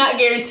 and I cannot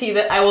guarantee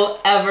that I will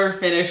ever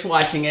finish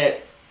watching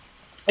it.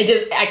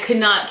 I could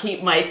not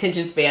keep my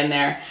attention span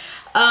there.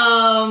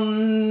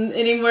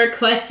 Any more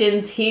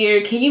questions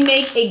here? Can you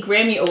make a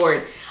Grammy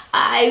award?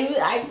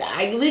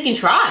 We can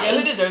try. You know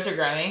who deserves a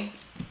Grammy?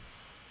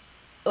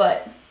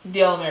 What?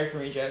 The All American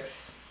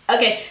Rejects.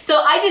 Okay,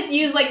 so I just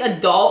use like a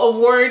doll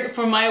award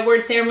for my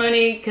award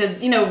ceremony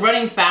because, you know,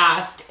 running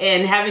fast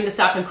and having to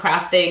stop and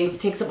craft things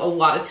takes up a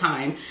lot of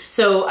time.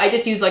 So I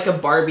just use like a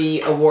Barbie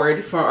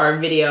award for our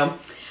video.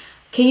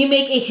 Can you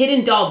make a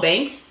hidden doll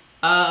bank?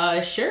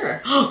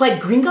 Sure.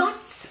 Like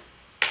Gringotts?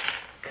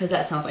 Because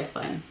that sounds like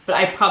fun. But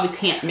I probably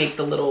can't make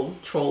the little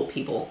troll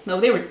people.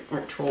 No, they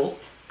weren't trolls.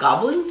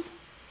 Goblins?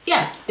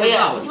 Yeah, they were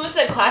goblins. Someone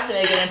said class to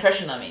make an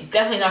impression on me.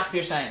 Definitely not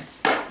computer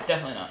science.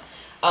 Definitely not.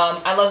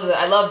 I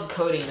love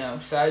coding though,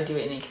 so I would do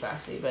it in any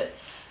capacity. But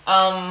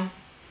I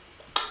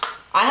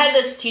had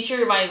this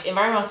teacher, my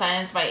environmental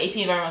science, my AP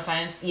environmental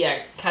science.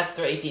 Yeah, have to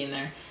throw AP in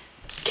there.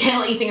 Can't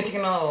let you think of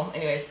technical.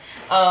 Anyways,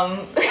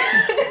 my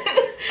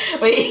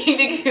AP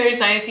computer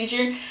science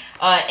teacher.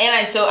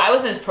 So I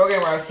was in this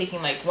program where I was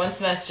taking like one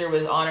semester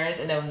was honors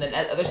and then the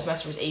other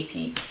semester was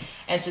AP.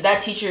 And so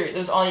that teacher, it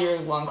was all year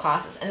long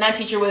classes. And that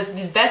teacher was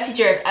the best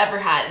teacher I've ever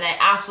had, and I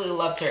absolutely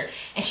loved her.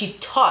 And she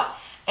taught.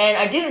 And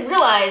I didn't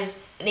realize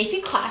in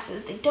AP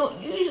classes, they don't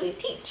usually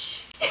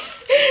teach.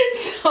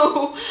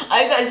 So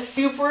I got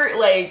super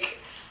like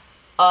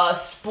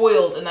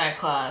spoiled in that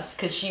class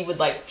because she would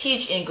like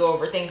teach and go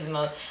over things and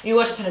we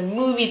watched a ton of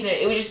movies and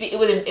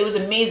it was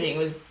amazing. It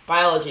was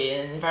biology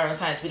and environmental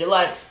science. We did a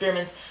lot of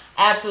experiments.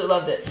 I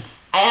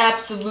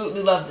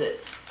absolutely loved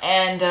it.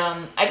 And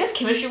I guess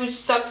chemistry was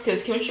sucked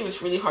because chemistry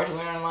was really hard to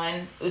learn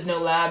online with no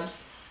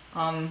labs.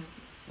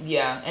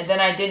 Yeah, and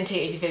then I didn't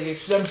take AP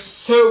Physics, which I'm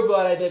so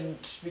glad I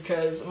didn't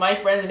because my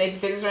friends in AP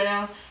Physics right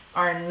now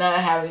are not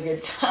having a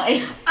good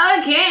time.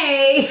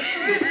 Okay.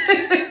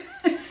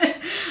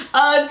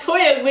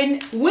 Toya,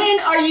 when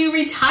are you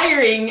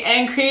retiring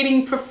and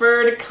creating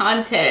preferred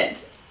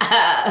content?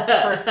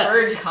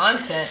 Preferred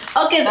content?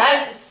 Okay,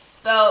 that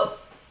spelled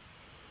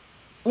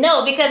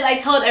No, because I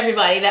told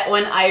everybody that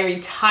when I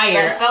retire...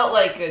 That felt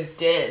like a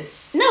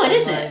diss. No, it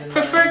isn't.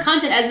 Preferred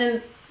content as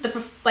in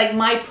like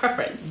my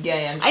preference.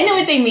 Yeah. I know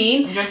what they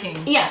mean. I'm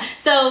joking. Yeah.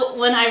 So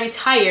when I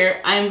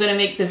retire, I'm going to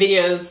make the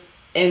videos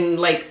and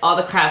like all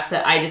the crafts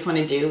that I just want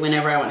to do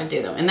whenever I want to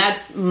do them. And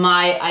that's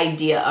my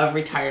idea of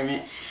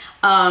retirement.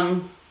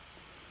 I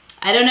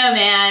don't know,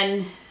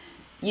 man.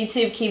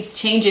 YouTube keeps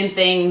changing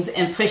things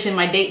and pushing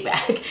my date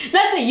back.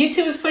 Not that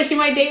YouTube is pushing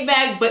my date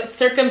back, but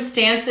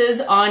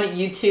circumstances on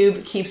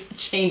YouTube keeps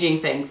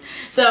changing things.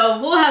 So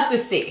we'll have to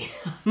see.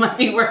 Might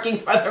be working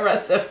for the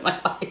rest of my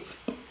life.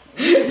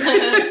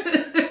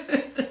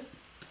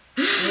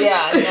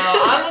 Yeah,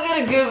 no, I'm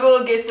gonna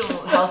Google, get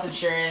some health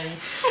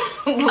insurance.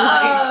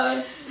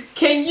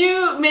 Can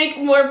you make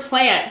more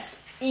plants?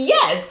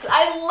 Yes,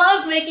 I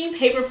love making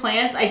paper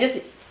plants. I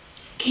just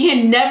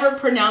can never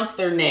pronounce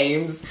their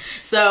names,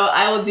 so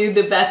I will do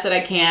the best that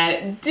I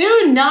can.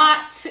 Do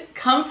not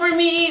come for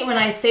me when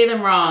I say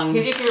them wrong.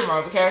 Who's your favorite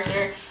Marvel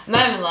character? I'm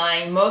not even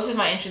lying. Most of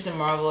my interest in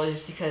Marvel is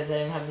just because I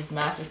didn't have a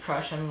massive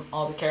crush on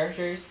all the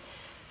characters.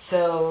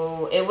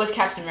 So it was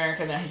Captain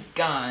America, but now he's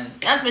gone.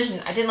 Not to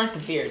mention, I didn't like the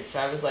beard, so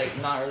I was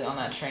like not really on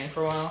that train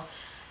for a while.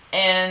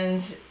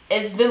 And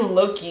it's been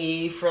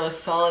Loki for a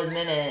solid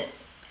minute,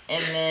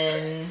 and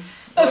then...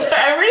 Oh, sorry,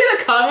 I'm reading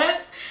the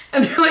comments,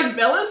 and they're like,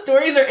 Bella's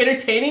stories are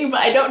entertaining,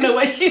 but I don't know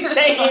what she's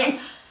saying.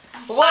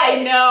 What?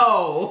 I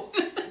know.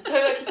 Talking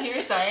about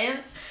computer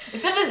science?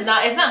 Except it's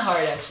not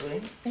hard,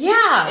 actually.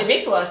 Yeah. It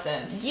makes a lot of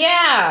sense.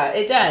 Yeah,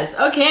 it does.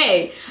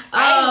 Okay.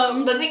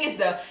 The thing is,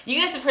 though,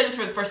 you guys have heard this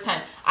for the first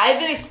time. I've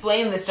been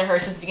explaining this to her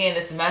since the beginning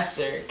of the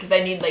semester, because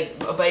I need,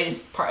 like, a buddy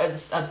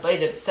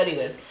to study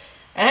with.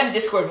 And I have a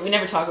Discord, but we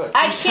never talk about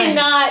I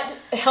cannot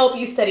help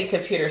you study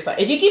computer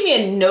science. If you give me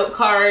a note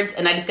cards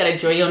and I just gotta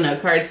draw you on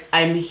note cards,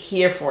 I'm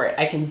here for it.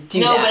 I can do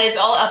that. No, but it's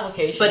all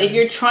application. But if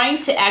you're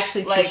trying to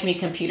actually teach Like, me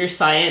computer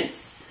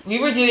science... We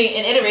were doing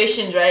in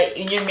iterations, right?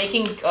 When you're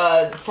making,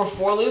 for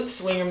for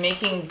loops, when you're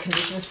making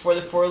conditions for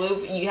the for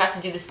loop, you have to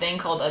do this thing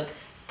called a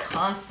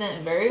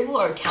constant variable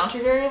or counter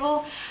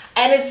variable.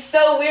 And it's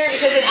so weird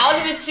because in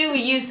algebra 2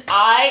 we use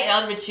I. In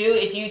algebra 2,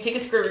 if you take the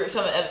square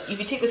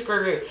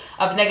root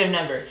of a negative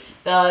number,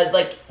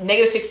 like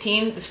negative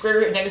 16, the square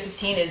root of negative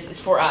 16 is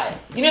 4i.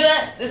 You know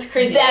that? That's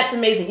crazy. That's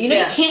amazing. You know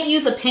you can't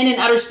use a pen in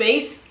outer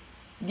space?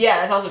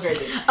 Yeah, that's also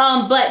crazy.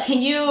 But can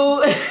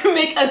you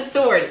make a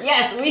sword?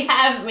 Yes, we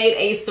have made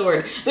a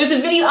sword. There's a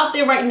video out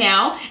there right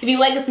now. If you'd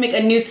like us to make a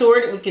new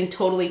sword, we can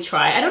totally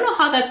try. I don't know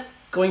how that's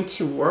going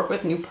to work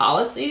with new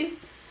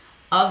policies.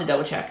 I'll have to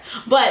double check.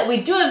 But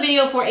we do a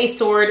video for a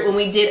sword when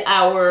we did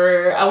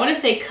our, I want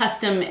to say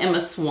custom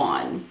Emma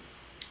Swan.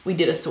 We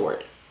did a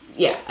sword.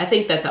 Yeah, I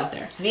think that's out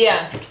there.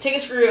 Yeah, so take a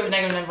square root of a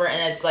negative number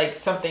and it's like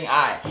something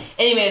I.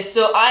 Anyways,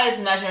 so I is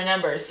an imaginary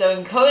number. So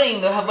in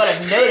coding, though, what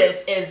I've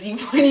noticed is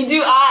when you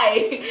do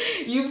I,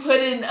 you put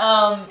in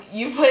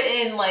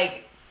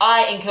like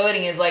I in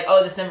coding is like,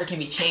 oh, this number can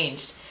be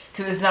changed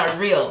because it's not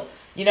real.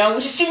 You know,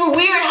 which is super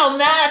weird how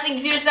math and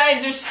computer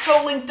science are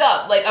so linked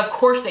up. Like, of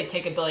course they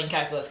take a billion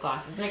calculus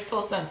classes. It makes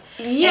total sense.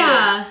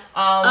 Yeah.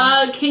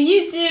 Anyways, can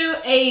you do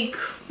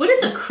what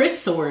is a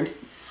Chris sword?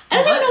 I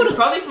don't even know what it's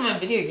probably from a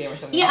video game or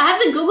something. Yeah, I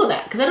have to Google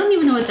that because I don't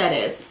even know what that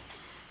is.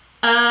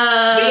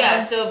 But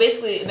yeah, so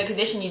basically in the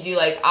condition you do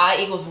like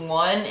I equals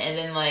 1 and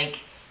then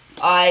like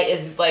I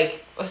is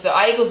like, so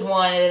I equals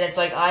 1 and then it's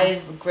like I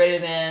is greater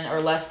than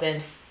or less than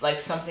like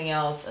something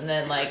else and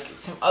then like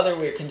some other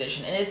weird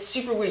condition. And it's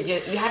super weird. You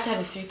have to have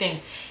these three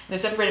things. They're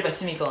separated by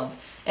semicolons.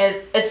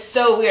 And it's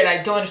so weird.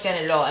 I don't understand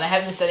it at all. And I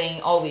haven't been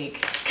studying all week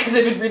because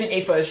I've been reading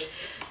A-Push.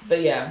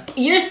 But yeah.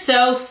 You're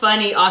so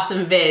funny,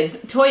 awesome vids.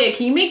 Toya,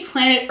 can you make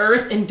planet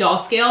Earth in doll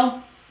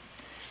scale?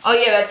 Oh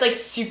yeah, that's like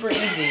super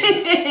easy.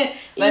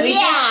 Let me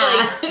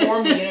just like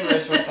form the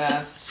universe real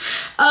fast.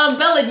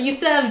 Bella, do you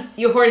still have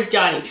your horse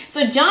Johnny?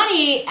 So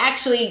Johnny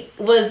actually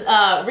was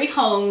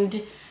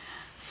rehomed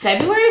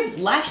February of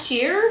last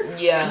year?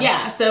 Yeah.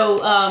 Yeah,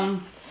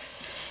 so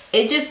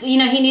it just, you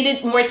know, he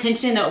needed more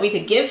attention than what we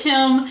could give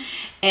him.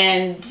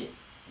 And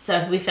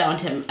so we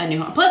found him a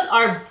new home. Plus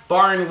our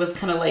barn was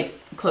kind of like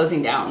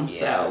closing down. Yeah.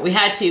 So we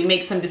had to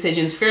make some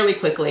decisions fairly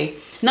quickly.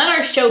 Not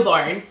our show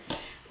barn,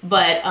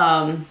 but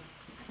our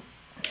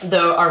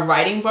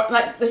riding barn.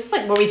 Like, this is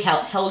like where we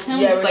held him.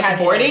 Yeah, it's like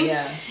boarding. Him,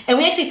 yeah. And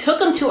we actually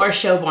took him to our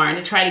show barn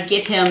to try to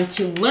get him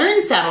to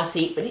learn saddle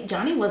seat, but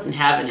Johnny wasn't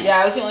having it. Yeah,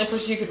 I was the only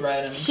person who could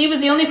ride him. She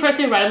was the only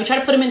person who could ride him. We tried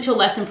to put him into a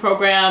lesson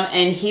program,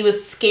 and he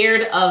was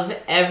scared of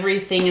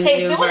everything in the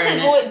new environment. Hey,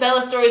 someone said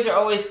Bella's stories are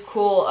always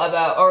cool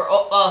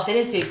about, they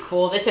didn't say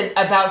cool. They said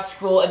about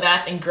school and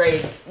math and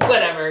grades.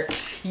 Whatever.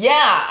 Yeah,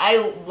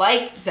 I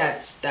like that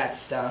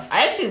stuff.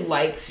 I actually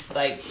like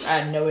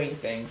knowing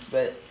things,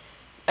 but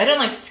I don't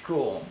like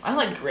school. I don't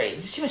like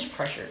grades. It's too much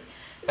pressure.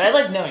 But I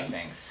like knowing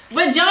things.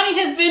 But Johnny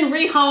has been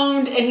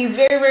rehomed, and he's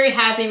very, very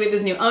happy with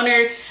his new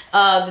owner.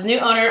 The new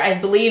owner, I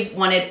believe,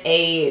 wanted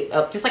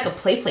just like a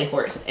play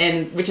horse,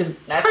 and which is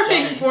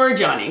perfect for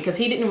Johnny because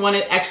he didn't want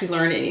to actually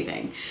learn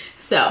anything.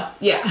 So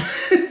yeah.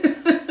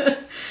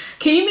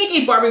 Can you make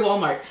a Barbie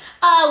Walmart?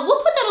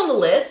 We'll put that on the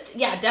list.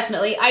 Yeah,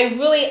 definitely.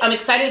 I'm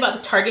excited about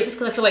the Target just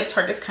because I feel like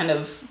Target's kind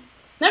of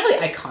not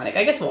really iconic.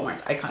 I guess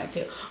Walmart's iconic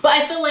too. But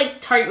I feel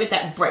like Target with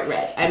that bright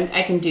red,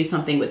 I can do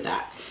something with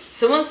that.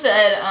 Someone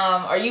said,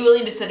 are you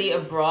willing to study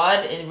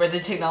abroad where the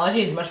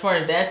technology is much more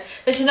advanced?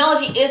 The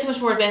technology is much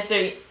more advanced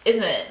there,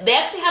 isn't it? They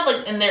actually have,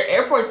 like, in their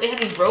airports, they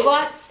have these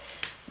robots.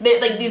 They,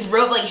 like, these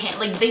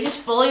they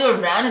just follow you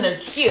around and they're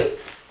cute.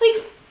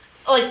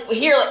 Like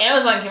here, like,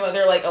 Amazon came out with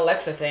their, like,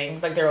 Alexa thing,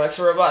 like their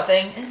Alexa robot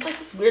thing. And it's like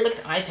this weird,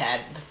 like,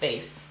 iPad with a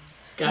face.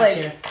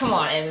 Gotcha. Like, come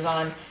on,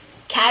 Amazon.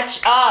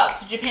 Catch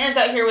up. Japan's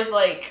out here with, you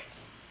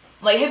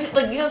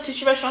know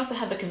sushi restaurants that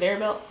have the conveyor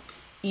belt?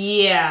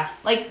 Yeah.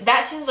 Like,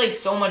 that seems like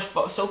much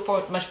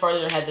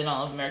farther ahead than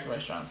all of American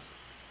restaurants.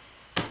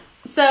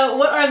 So,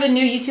 what are the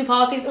new YouTube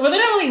policies? Well, they're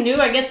not really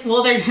new, I guess.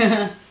 Well,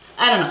 they're...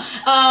 I don't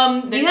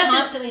know. They're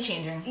constantly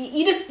changing.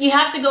 You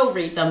have to go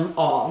read them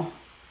all.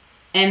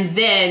 And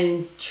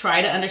then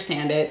try to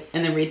understand it.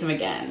 And then read them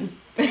again.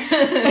 And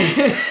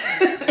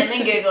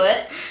then Google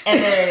it.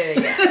 And then read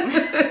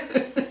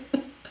it again.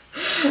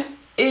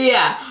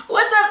 Yeah.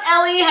 What's up,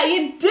 Ellie? How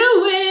you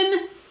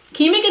doing?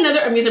 Can you make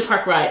another amusement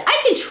park ride?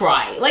 I can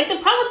try. Like, the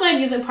problem with my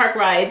amusement park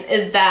rides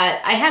is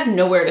that I have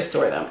nowhere to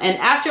store them. And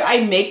after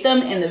I make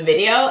them in the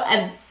video,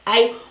 and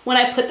when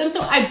I put them,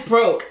 so I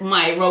broke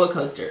my roller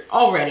coaster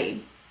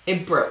already.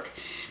 It broke.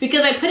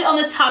 Because I put it on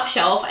this top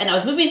shelf and I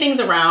was moving things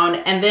around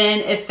and then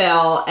it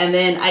fell and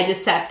then I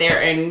just sat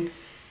there and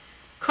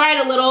cried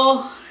a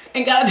little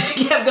and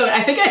kept going.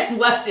 I think I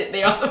left it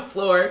there on the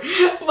floor.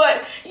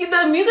 But the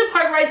amusement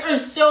park rides are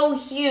so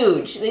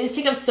huge. They just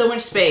take up so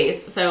much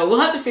space. So we'll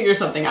have to figure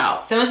something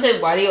out. Someone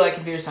said, why do you like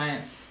computer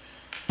science?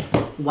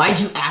 Why'd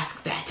you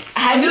ask that?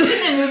 Have you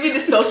seen the movie The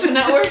Social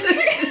Network?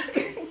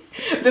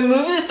 The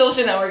movie The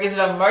Social Network is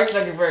about Mark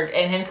Zuckerberg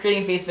and him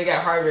creating Facebook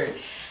at Harvard.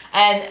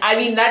 And I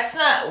mean, that's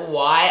not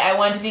why I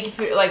wanted to be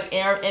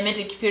I'm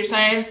into computer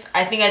science.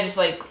 I think I just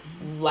like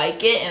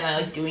it and I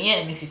like doing it.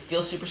 It makes you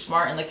feel super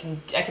smart and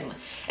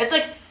it's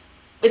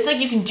like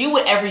you can do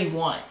whatever you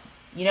want.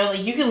 You know,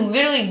 like you can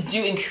literally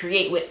do and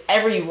create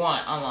whatever you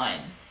want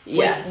online.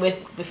 Yeah.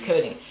 With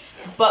coding.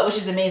 But which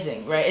is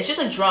amazing, right? It's just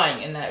like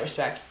drawing in that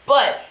respect.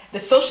 But The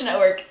Social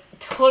Network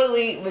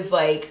totally was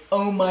like,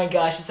 oh my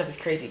gosh, this stuff is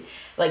crazy.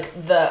 Like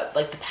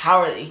the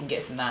power that you can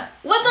get from that.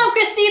 What's up,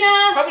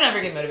 Christina? Probably not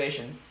very good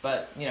motivation,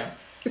 but you know.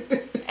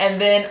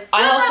 And then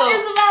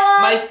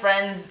my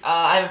friends,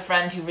 I have a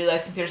friend who really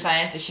likes computer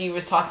science, and she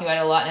was talking about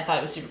it a lot, and I thought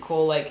it was super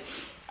cool. Like,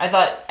 I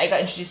thought I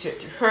got introduced to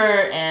it through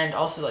her, and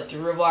also like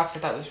through Roblox. I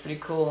thought it was pretty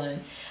cool,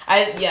 and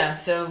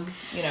so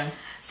you know.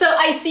 So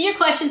I see your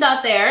questions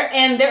out there,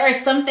 and there are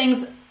some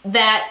things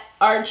that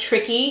are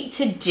tricky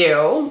to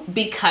do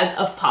because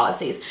of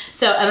policies.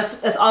 So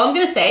that's all I'm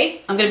gonna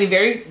say. I'm gonna be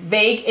very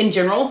vague in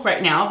general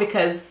right now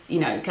because, you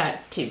know, you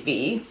got to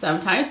be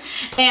sometimes.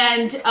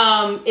 And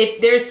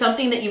if there's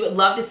something that you would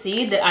love to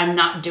see that I'm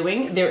not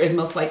doing, there is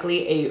most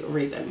likely a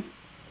reason.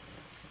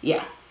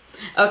 Yeah.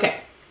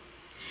 Okay.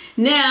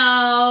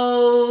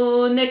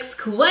 Now, next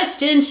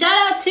question. Shout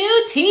out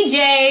to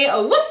TJ.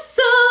 What's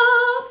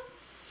up?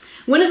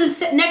 When is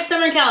the next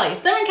Summer in Cali?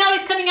 Summer in Cali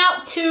is coming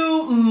out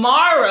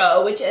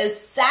tomorrow, which is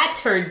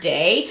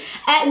Saturday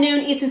at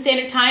noon Eastern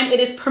Standard Time.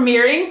 It is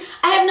premiering.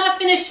 I have not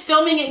finished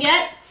filming it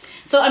yet,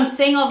 so I'm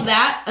saying all of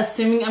that,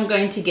 assuming I'm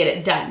going to get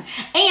it done.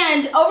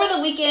 And over the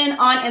weekend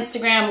on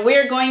Instagram,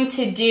 we're going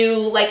to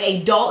do like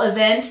a doll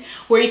event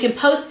where you can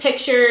post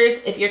pictures.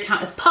 If your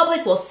account is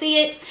public, we'll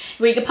see it.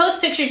 Where you can post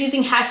pictures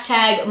using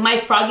hashtag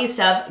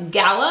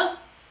MyFroggyStuffGala.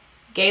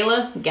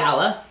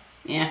 Gala.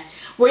 Yeah.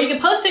 Where you can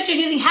post pictures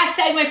using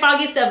hashtag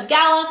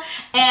MyFroggyStuffGala,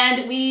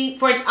 and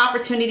for its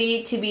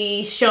opportunity to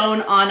be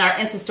shown on our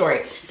Insta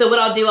story. So what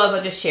I'll do is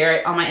I'll just share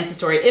it on my Insta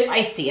story if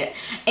I see it.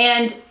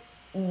 And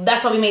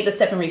that's why we made the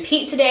step and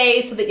repeat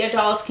today, so that your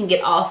dolls can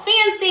get all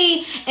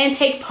fancy and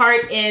take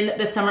part in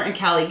the Summer in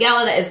Cali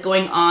Gala that is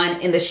going on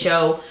in the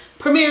show,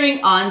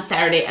 premiering on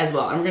Saturday as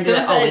well. And we're gonna do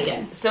that all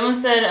weekend. Someone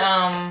said,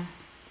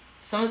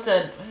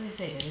 what did they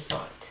say? I just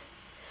saw it.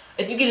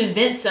 If you could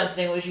invent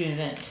something, what would you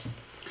invent?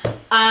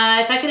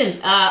 If I could,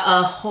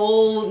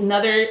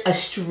 a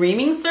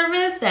streaming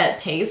service that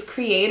pays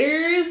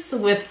creators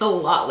with a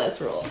lot less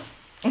rules.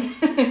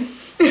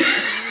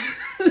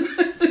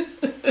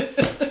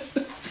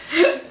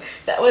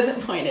 That wasn't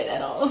pointed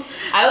at all.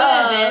 I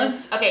would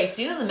invent. Okay,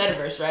 so you know the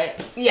metaverse,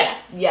 right? Yeah.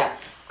 Yeah.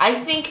 I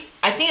think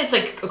it's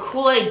like a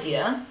cool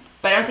idea,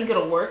 but I don't think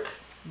it'll work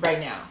right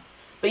now.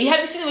 But have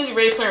you seen the movie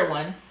Ready Player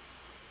One?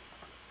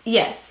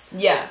 Yes.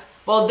 Yeah.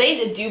 Well,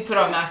 they do put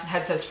on massive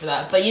headsets for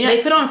that, but you know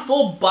they put on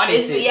full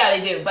bodysuits. Yeah,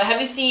 they do. But have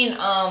you seen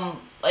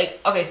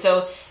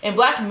so in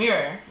Black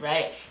Mirror,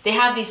 right? They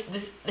have a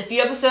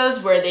few episodes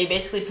where they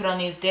basically put on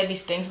they have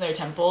these things in their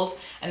temples,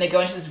 and they go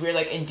into this weird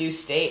like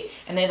induced state,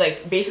 and they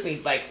like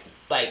basically like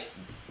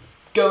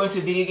go into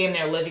a video game.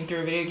 They're living through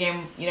a video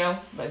game, you know,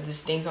 but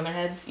there's things on their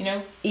heads, you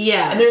know.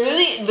 Yeah. And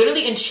they're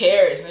literally in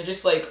chairs, and they're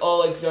just like all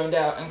like zoned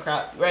out and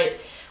crap, right?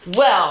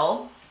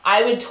 Well,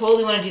 I would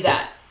totally want to do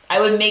that. I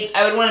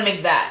would want to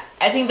make that.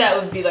 I think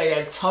that would be like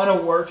a ton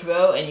of work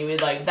though, and you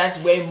would like, that's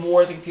way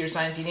more than computer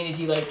science. You need to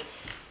do like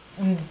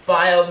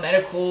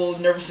biomedical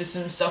nervous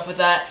system stuff with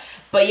that.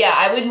 But yeah,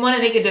 I would want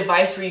to make a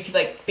device where you could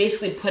like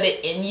basically put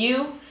it in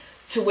you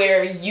to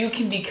where you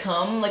can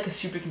become like a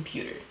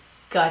supercomputer.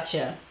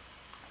 Gotcha.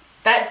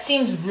 That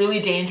seems really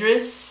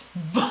dangerous,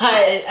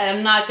 but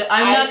I'm not going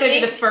to be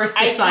the first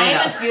to sign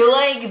up. I kind of feel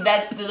like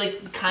that's the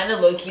like kind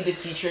of low key the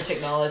future of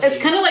technology. It's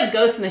kind of like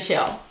Ghost in the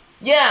Shell.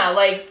 Yeah,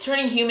 like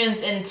turning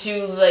humans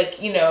into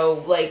like you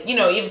have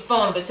a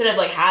phone, but instead of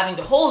like having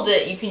to hold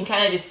it, you can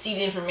kind of just see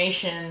the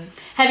information.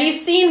 Have you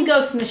seen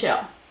Ghost in the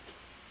Shell?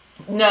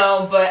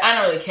 No, but I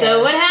don't really care.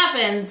 So what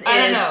happens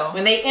is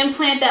when they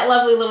implant that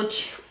lovely little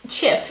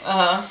chip,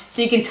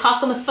 so you can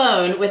talk on the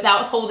phone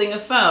without holding a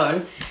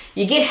phone,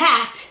 you get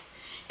hacked.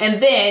 And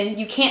then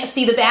you can't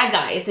see the bad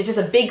guys. It's just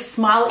a big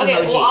smile emoji.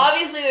 Okay, well,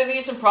 obviously there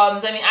are some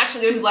problems. I mean,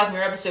 actually, there's a Black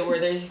Mirror episode where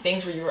there's these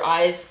things where your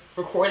eyes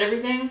record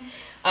everything,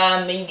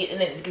 and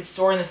it gets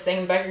stored in this thing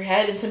in the back of your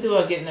head. And some people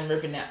are getting them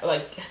ripped out.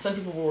 Like some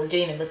people were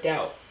getting them ripped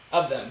out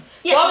of them.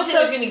 Yeah, so obviously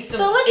there's gonna be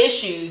some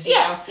issues. You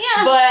know?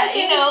 Yeah. But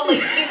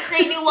like you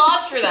create new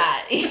laws for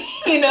that.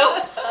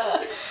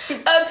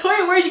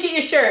 Toya, where'd you get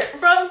your shirt?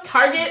 From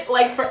Target,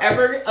 like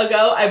forever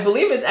ago. I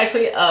believe it's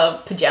actually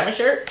a pajama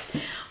shirt.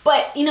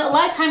 But, a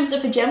lot of times the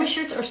pajama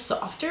shirts are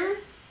softer.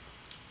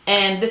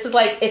 And this is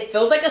like, it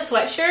feels like a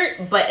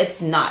sweatshirt, but it's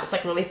not. It's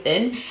like really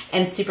thin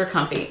and super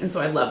comfy. And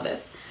so I love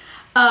this.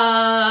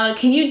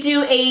 Can you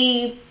do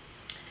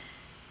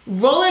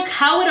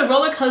how would a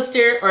roller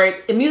coaster or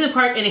amusement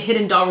park in a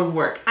hidden doll room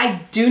work?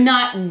 I do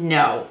not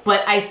know.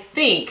 But I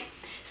think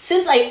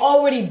since I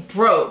already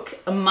broke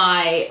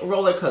my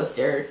roller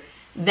coaster,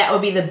 that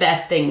would be the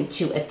best thing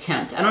to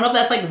attempt. I don't know if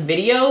that's like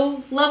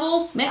video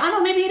level. I don't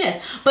know, maybe it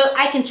is. But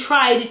I can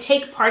try to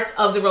take parts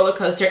of the roller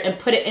coaster and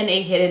put it in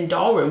a hidden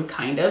doll room,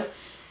 kind of,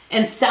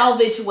 and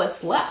salvage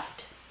what's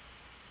left.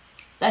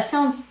 That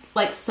sounds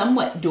like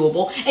somewhat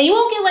doable. And you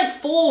won't get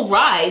like full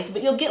rides,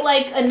 but you'll get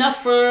like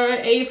enough for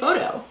a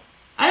photo.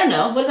 I don't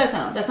know. What does that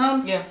sound? That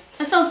sounds probably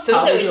doable.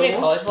 So we make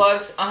college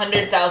vlogs?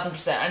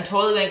 100,000%. I'm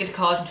totally going to get to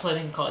college until I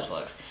make college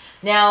vlogs.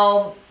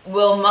 Now,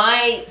 will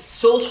my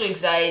social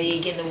anxiety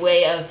get in the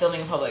way of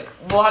filming in public?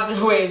 We'll have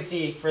to wait and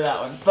see for that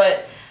one.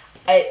 But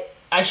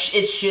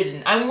it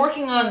shouldn't. I'm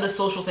working on the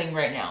social thing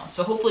right now.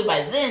 So hopefully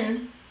by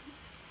then,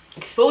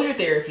 exposure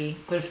therapy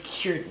would have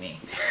cured me.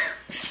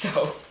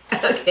 So.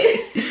 Okay.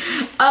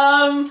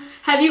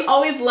 Have you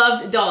always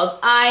loved dolls?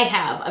 I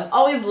have. I've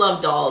always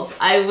loved dolls.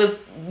 I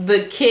was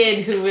the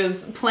kid who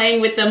was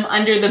playing with them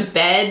under the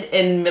bed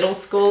in middle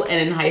school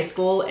and in high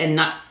school and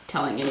not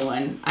telling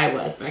anyone I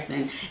was back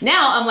then.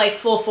 Now I'm like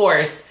full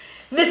force.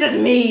 This is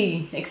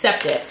me.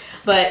 Accept it.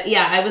 But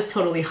yeah, I was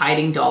totally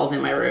hiding dolls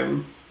in my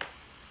room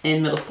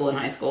in middle school and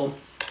high school.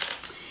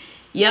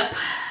 Yep.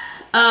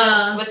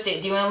 What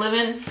state do you want to live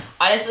in?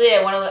 Honestly,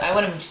 I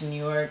want to move to New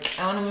York.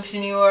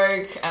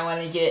 I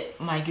want to get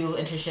my Google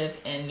internship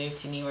and move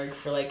to New York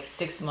for like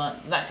 6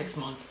 months. Not 6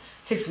 months.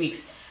 6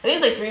 weeks. I think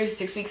it's like 3 or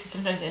 6 weeks.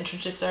 Sometimes the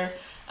internships are.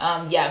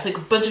 Yeah, with like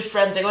a bunch of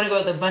friends. I want to go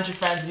with a bunch of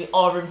friends. We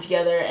all room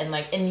together, and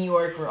like in New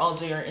York, we're all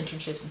doing our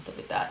internships and stuff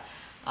like that.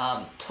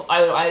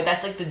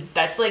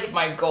 That's like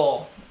my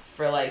goal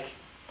for like.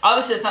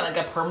 Obviously, it's not like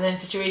a permanent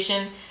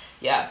situation.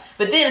 Yeah,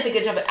 but then if I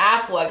get a job at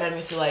Apple, I gotta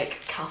move to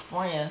like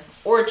California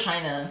or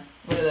China.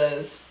 One of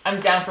those. I'm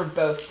down for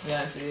both, to be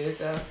honest with you.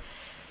 So.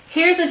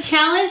 Here's a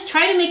challenge.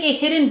 Try to make a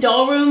hidden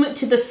doll room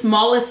to the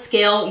smallest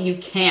scale you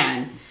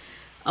can.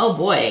 Oh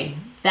boy,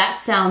 that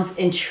sounds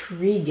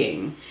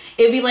intriguing.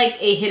 It'd be like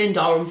a hidden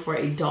doll room for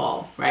a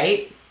doll,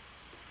 right?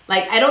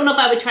 Like, I don't know if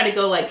I would try to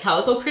go like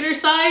Calico Critter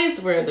size,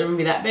 where they're gonna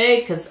be that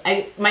big, because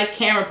my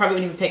camera probably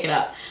wouldn't even pick it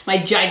up. My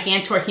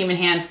gigantor human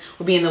hands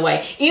would be in the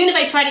way. Even if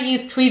I try to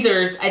use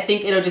tweezers, I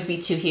think it'll just be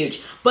too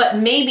huge. But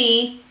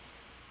maybe,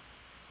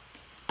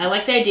 I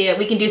like the idea.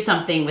 We can do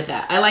something with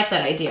that. I like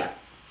that idea.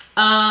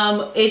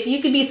 If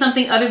you could be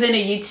something other than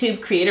a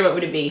YouTube creator, what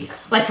would it be?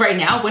 Like right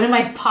now, what am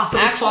I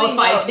possibly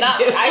qualified to do?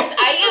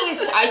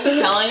 I keep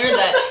telling her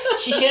that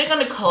she should have gone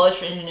to college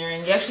for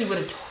engineering. You actually would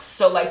have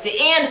so liked it,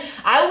 and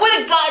I would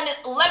have gotten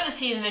a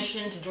legacy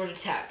admission to Georgia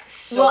Tech.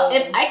 So, well,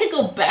 if I could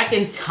go back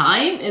in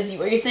time, is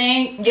what you're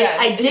saying?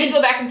 Yeah, if you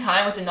go back in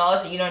time with the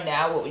knowledge that you know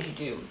now, what would you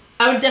do?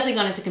 I would have definitely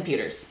gone into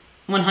computers,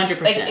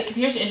 100%. Like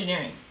computers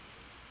engineering.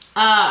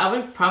 I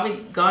would have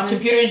probably gone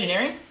computer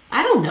engineering.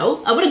 I don't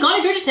know. I would have gone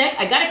to Georgia Tech.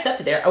 I got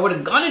accepted there. I would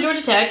have gone to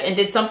Georgia Tech and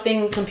did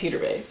something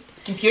computer-based.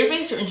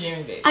 Computer-based or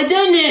engineering-based? I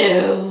don't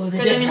know.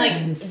 Because I mean, like,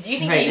 do you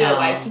think that you would have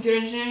liked computer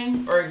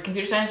engineering or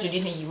computer science, or do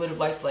you think you would have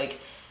liked like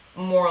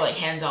more like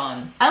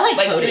hands-on? I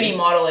like coding. 3D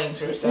modeling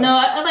sort of stuff. No,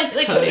 I liked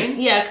coding.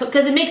 Yeah,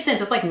 because it makes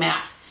sense. It's like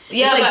math.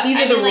 Yeah, it's like, these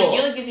are the rules. Like,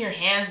 you're like using your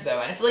hands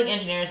though, and I feel like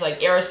engineers, like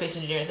aerospace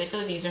engineers, I feel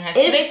like they use their hands.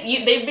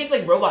 They make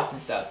like robots and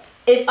stuff.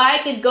 If I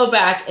could go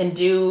back and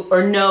do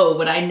or know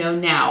what I know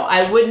now,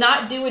 I would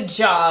not do a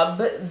job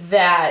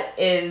that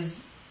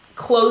is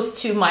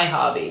close to my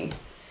hobby.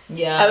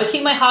 Yeah. I would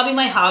keep my hobby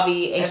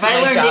and if keep I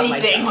my learned job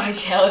anything, my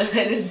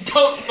childhood is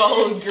don't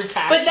follow your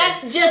passion. But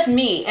that's just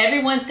me.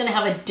 Everyone's going to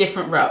have a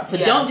different route. So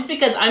don't, just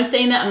because I'm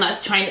saying that, I'm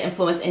not trying to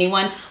influence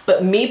anyone.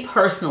 But me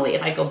personally,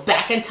 if I go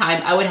back in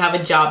time, I would have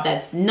a job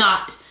that's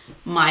not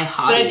my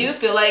hobby. But I do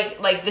feel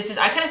like this is,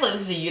 I kind of feel like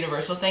this is a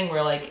universal thing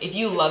where like if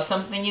you love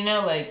something, you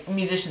know, like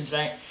musicians,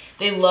 right?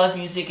 They love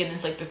music and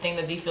it's like the thing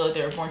that they feel like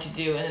they were born to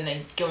do, and then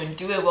they go and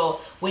do it.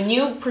 Well, when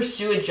you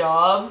pursue a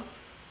job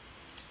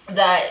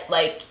that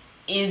like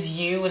is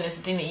you and it's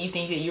the thing that you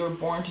think that you were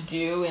born to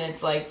do, and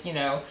it's like, you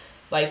know,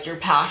 like your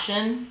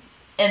passion,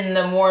 and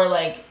the more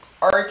like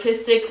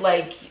artistic,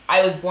 like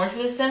I was born for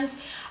this sense,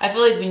 I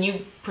feel like when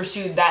you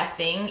pursue that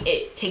thing,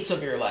 it takes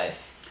over your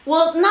life.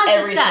 Well, not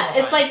just that.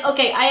 It's like,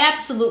 okay, I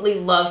absolutely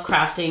love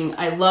crafting.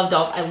 I love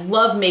dolls. I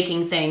love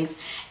making things.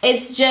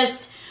 It's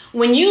just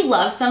when you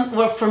love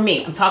well, for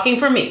me, I'm talking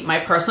for me, my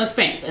personal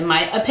experience and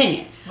my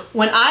opinion.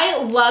 When I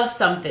love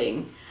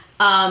something,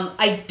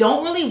 I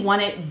don't really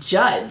want it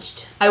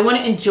judged. I want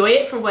to enjoy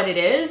it for what it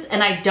is,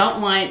 and I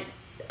don't want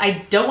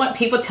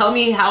people telling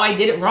me how I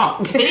did it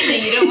wrong. If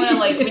anything, you don't want to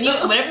like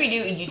whenever you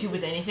do YouTube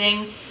with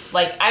anything.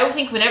 Like, I would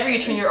think whenever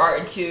you turn your art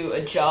into a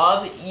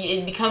job,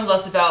 it becomes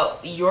less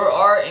about your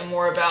art and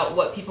more about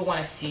what people want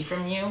to see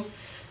from you.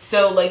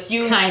 So, like,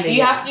 you have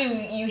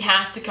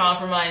to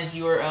compromise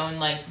your own,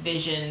 like,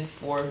 vision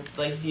for,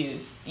 like,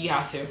 views. You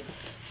have to.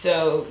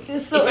 So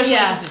especially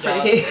when it's a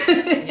job.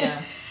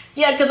 Yeah.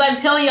 Yeah, because I'm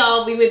telling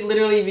y'all, we would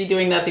literally be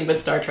doing nothing but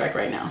Star Trek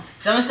right now.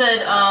 Someone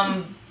said,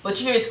 what's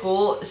your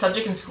favorite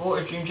subject in school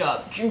or dream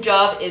job? Dream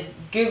job is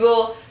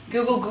Google.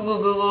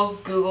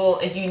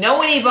 If you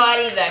know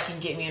anybody that can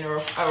get me a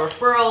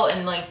referral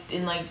in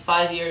like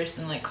 5 years,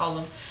 then like call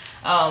them.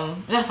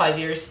 Not 5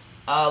 years,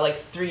 like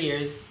 3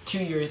 years,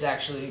 2 years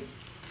actually.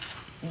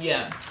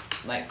 Yeah,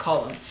 like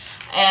call them.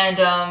 And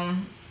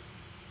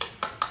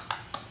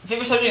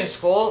favorite subject in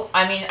school?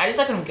 I mean, I just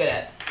like what I'm good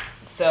at.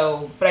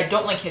 So, but I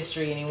don't like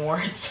history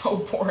anymore. It's so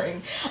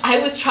boring. I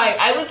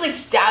was like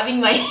stabbing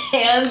my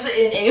hands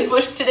in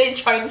English today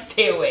trying to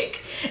stay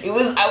awake.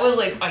 I was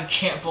like, I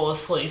can't fall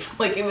asleep.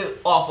 Like, it was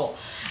awful.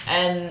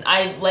 And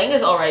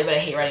Langa's alright, but I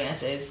hate writing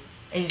essays.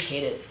 I just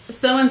hate it.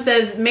 Someone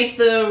says, make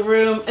the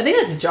room, I think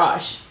that's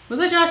Josh. Was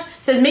that Josh?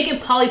 Says, make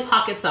it Polly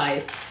Pocket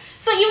size.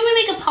 So you want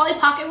me to make a Polly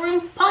Pocket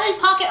room? Polly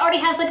Pocket already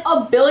has like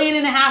 1.5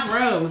 billion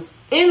rooms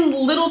in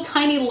little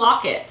tiny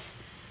lockets.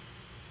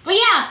 But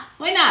yeah,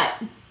 why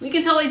not? We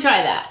can totally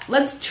try that.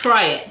 Let's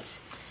try it.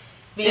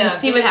 But yeah,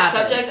 see what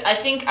happens. Subjects, I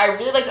think I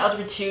really liked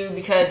Algebra 2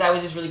 because I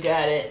was just really good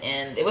at it,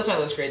 and it wasn't my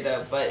lowest grade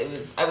though, but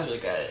I was really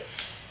good at it.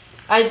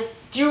 I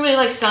do really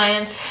like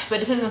science, but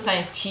it depends on the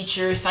science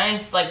teacher.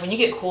 Science, like when you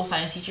get cool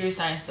science teachers,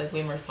 science is like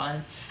way more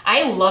fun.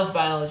 I loved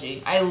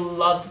biology. I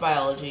loved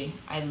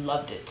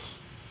it.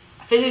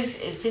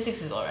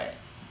 Physics is alright.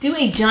 Do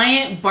a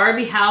giant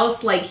Barbie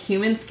house like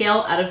human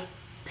scale out of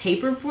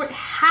paperboard?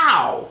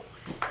 How?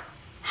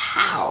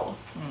 I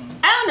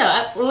don't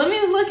know. Let me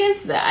look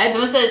into that.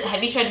 Someone said,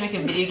 have you tried to make a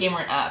video game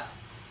or an app?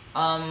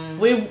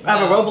 We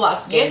have a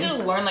Roblox game. You have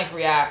to learn like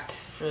React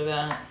for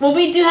that. Well,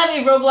 we do have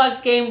a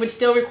Roblox game which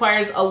still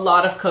requires a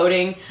lot of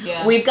coding.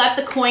 Yeah. We've got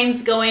the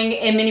coins going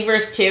in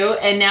Miniverse 2,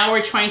 and now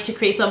we're trying to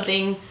create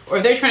something,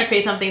 or they're trying to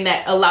create something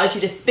that allows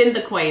you to spin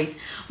the coins.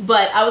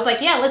 But I was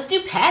like, yeah, let's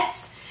do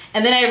pets.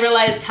 And then I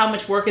realized how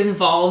much work is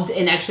involved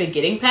in actually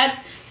getting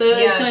pets. So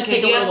it's going to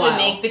take a little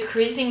while. The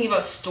crazy thing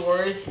about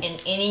stores in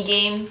any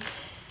game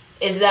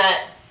is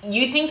that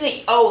you think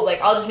that, oh, like,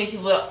 I'll just make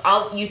people,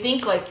 you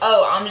think like,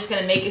 oh, I'm just going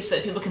to make it so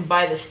that people can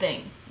buy this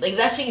thing. Like,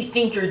 that's what you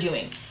think you're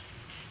doing.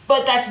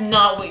 But that's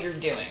not what you're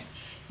doing.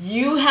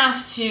 You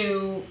have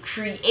to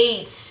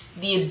create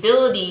the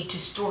ability to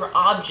store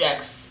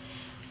objects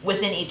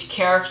within each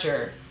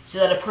character so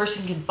that a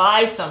person can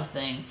buy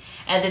something,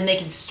 and then they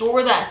can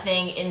store that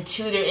thing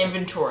into their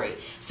inventory.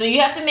 So you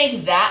have to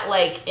make that,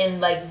 like, in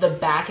like the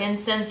back end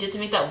sense, you have to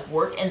make that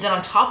work, and then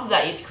on top of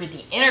that, you have to create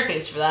the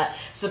interface for that,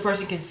 so the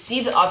person can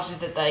see the objects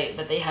that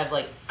they have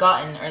like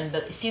gotten,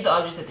 or see the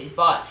objects that they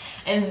bought,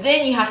 and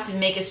then you have to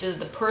make it so that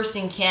the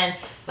person can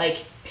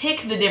like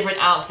pick the different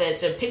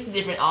outfits or pick the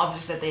different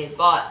objects that they had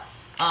bought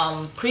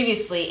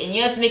previously, and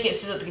you have to make it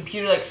so that the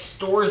computer like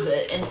stores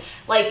it. And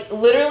like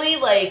literally,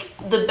 like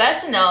the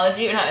best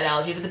analogy, or not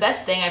analogy, but the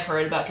best thing I've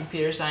heard about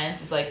computer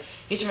science is like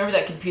you have to remember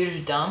that computers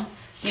are dumb,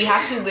 so you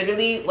have to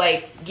literally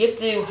like you have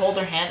to hold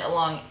their hand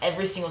along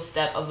every single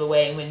step of the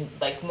way when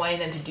like wanting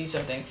them to do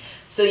something.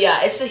 So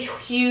yeah, it's a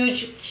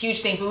huge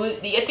thing,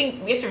 but I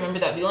think we have to remember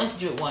that we only have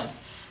to do it once.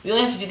 We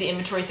only have to do the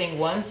inventory thing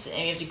once,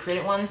 and we have to create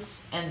it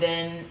once, and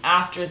then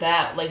after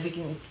that, like we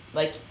can,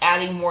 like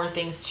adding more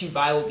things to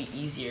buy will be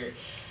easier.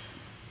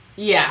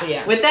 Yeah.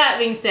 Yeah. With that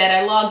being said,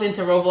 I logged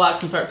into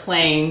Roblox and started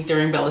playing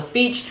during Bella's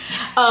speech.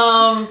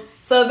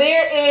 So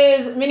there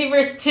is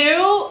Miniverse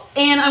 2,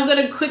 and I'm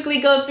going to quickly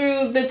go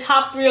through the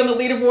top 3 on the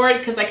leaderboard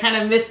because I kind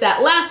of missed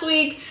that last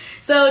week.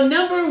 So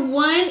number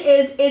 1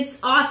 is It's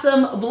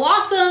Awesome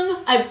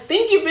Blossom. I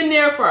think you've been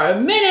there for a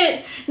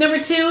minute. Number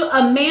 2,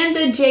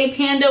 Amanda J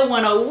Panda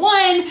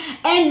 101.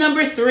 And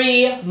number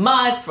 3,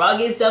 My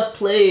Froggy Stuff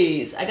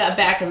Please. I got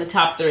back in the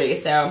top 3,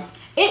 so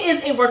it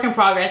is a work in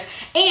progress.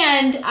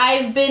 And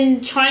I've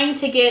been trying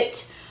to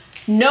get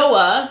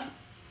Noah,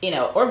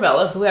 or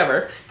Bella,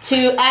 whoever,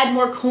 to add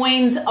more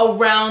coins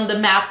around the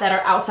map that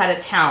are outside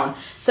of town.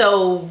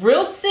 So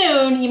real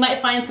soon, you might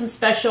find some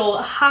special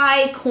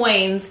high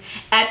coins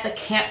at the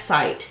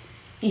campsite.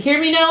 You hear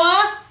me,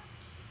 Noah?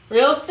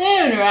 Real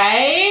soon,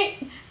 right?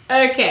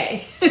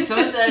 Okay.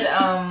 Someone said,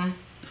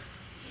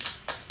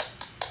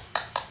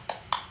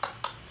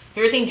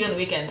 favorite thing to do on the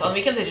weekends. On the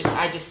weekends,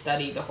 I just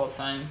study the whole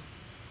time.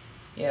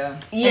 Yeah.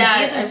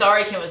 Yeah. And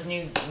Sorry came with a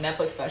new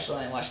Netflix special,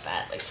 and I watched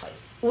that like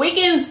twice.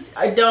 Weekends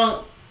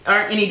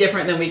aren't any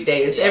different than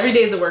weekdays. Yeah. Every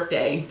day is a work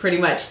day, pretty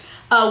much.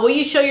 Will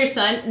you show your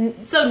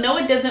son? So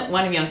Noah doesn't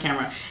want to be on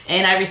camera,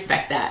 and I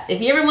respect that. If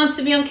he ever wants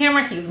to be on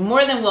camera, he's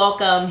more than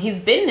welcome. He's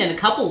been in a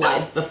couple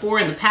lives before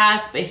in the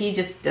past, but he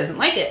just doesn't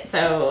like it.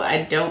 So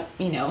I don't,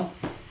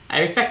 I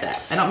respect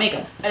that. I don't make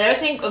him. Another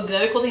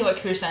cool thing about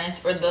computer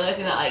science, or the other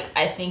thing that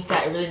I think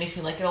that really makes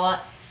me like it a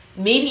lot,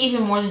 maybe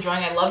even more than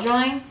drawing. I love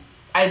drawing.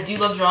 I do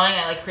love drawing.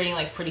 I like creating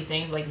like pretty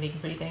things, like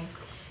making pretty things,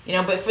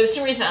 But for the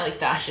same reason, I like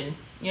fashion.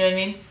 You know what I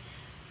mean?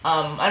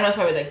 I don't know if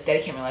I would like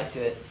dedicate my life to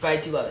it, but I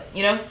do love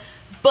it,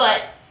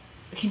 But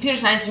computer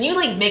science, when you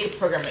like make a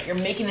program, you're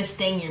making this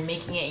thing, you're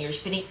making it, you're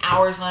spending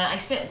hours on it. I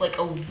spent like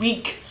a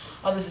week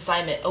on this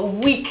assignment. A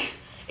week.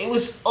 It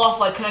was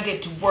awful. I couldn't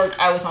get to work.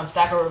 I was on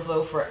Stack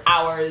Overflow for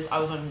hours. I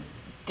was on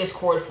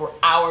Discord for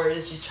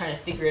hours just trying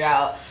to figure it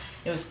out.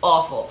 It was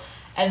awful.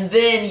 And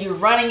then you're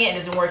running it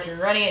doesn't work. You're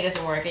running it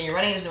doesn't work. And you're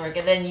running it doesn't work.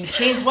 And then you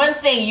change one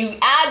thing. You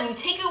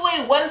take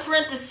away one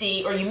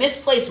parenthesis, or you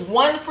misplace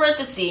one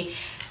parenthesis,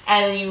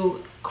 and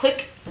you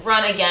click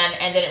run again,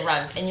 and then it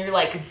runs, and you're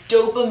like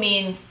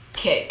dopamine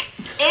kick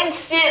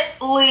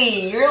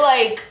instantly. You're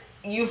like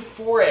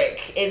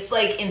euphoric. It's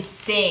like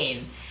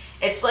insane.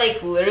 It's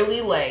like literally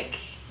like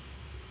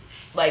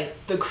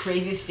the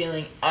craziest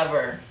feeling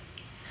ever.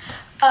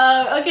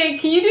 Okay,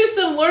 can you do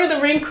some Lord of the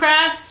Ring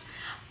crafts?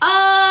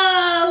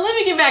 Let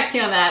me get back to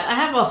you on that. I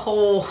have a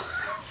whole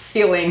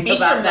feeling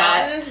about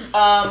that. Mountains.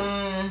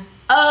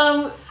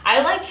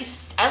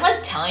 I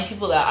like telling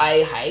people that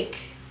I hike.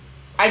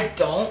 I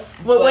don't.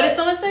 What did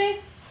someone say?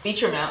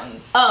 Beach or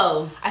mountains.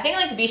 Oh. I think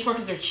I like the beach more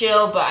because they're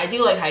chill, but I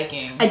do like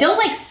hiking. I don't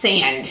like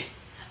sand.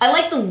 I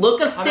like the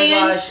look of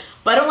sand,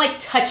 but I don't like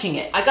touching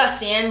it. I got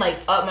sand like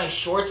up my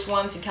shorts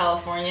once in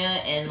California,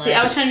 and like, see,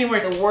 I was trying to be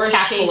more the worst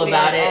tactful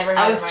about it.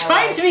 I was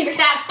trying to be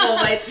tactful,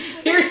 but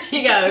here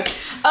she goes.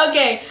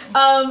 Okay,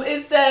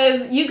 it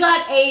says you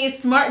got a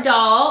smart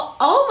doll.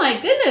 Oh my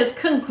goodness!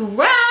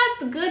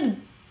 Congrats!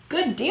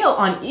 Good deal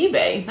on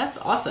eBay. That's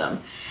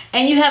awesome.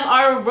 And you have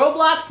our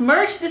Roblox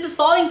merch. This is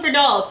Falling for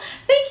Dolls.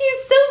 Thank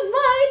you so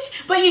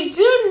much. But you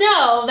do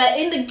know that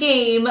in the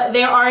game,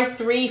 there are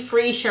 3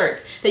 free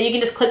shirts that you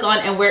can just click on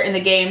and wear in the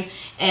game.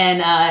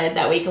 And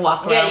that way you can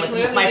walk around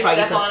with My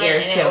Froggy Stuff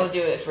ears too. And it will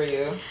do it for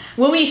you.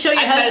 When we show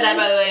your husband. I cut that,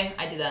 by the way.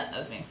 I did that. That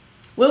was me.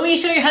 When we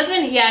show your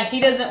husband, yeah,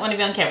 he doesn't want to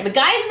be on camera. The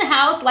guys in the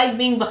house like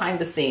being behind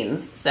the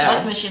scenes. So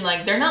not to mention,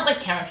 like, they're not like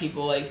camera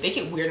people. Like, they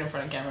get weird in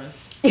front of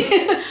cameras.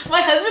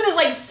 My husband is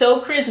like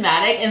so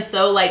charismatic and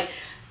so like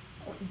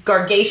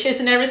gargacious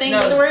and everything. No,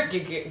 is the word?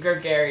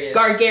 Gregarious.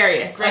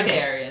 Gargarious. Gregarious.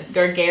 Okay.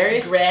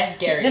 Gargarious?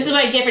 Gregarious. This is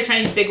what I get for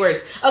trying to use big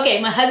words. Okay,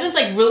 my husband's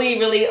like really,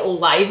 really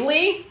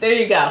lively. There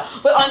you go.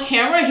 But on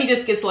camera, he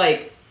just gets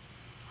like,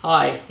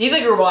 hi. He's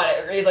like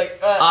robotic. He's like,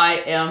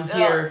 I am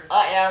here.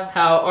 I am.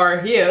 How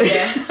are you?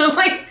 Yeah. I'm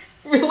like,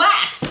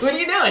 relax. What are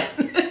you doing?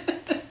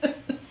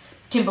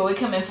 Can Bowie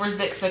come in for his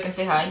bit so I can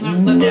say hi? No.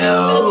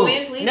 Bowie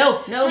in, please? No.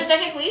 For a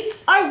second,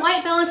 please. Our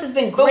white balance has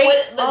been great.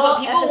 But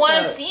people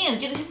want to see him.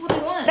 Give the people what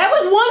they want. That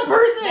was one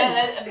person.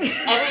 Yeah,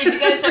 if you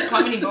guys start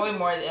commenting Bowie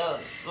more, no.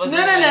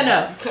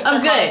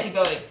 I'm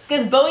good.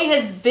 Because Bowie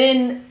has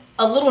been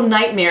a little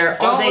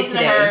nightmare all day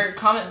today. To her.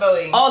 Comment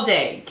Bowie. All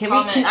day. Can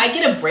I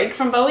get a break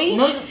from Bowie?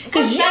 No,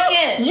 because you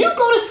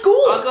go to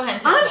school. I'll go ahead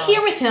and I'm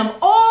here with him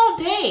all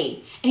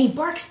day, and he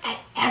barks at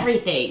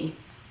everything.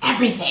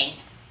 Everything.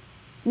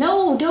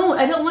 No, don't.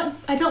 I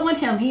don't want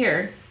him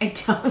here. I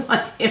don't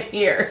want him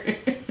here.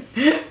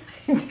 Is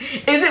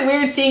it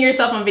weird seeing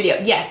yourself on video?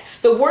 Yes.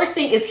 The worst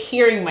thing is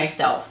hearing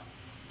myself.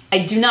 I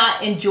do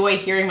not enjoy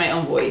hearing my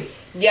own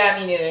voice. Yeah,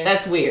 me neither.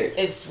 That's weird.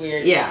 It's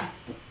weird. Yeah.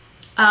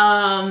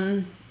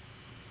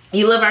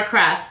 You love our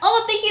crafts.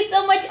 Oh, thank you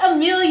so much,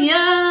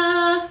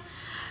 Amelia.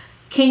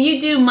 Can you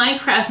do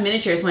Minecraft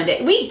miniatures one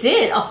day? We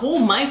did a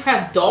whole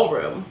Minecraft doll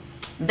room.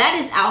 That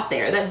is out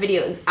there. That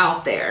video is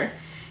out there.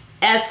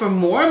 As for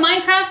more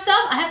Minecraft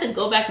stuff, I have to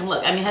go back and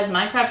look. I mean, has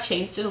Minecraft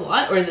changed a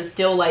lot, or is it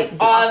still like?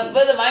 But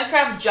the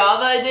Minecraft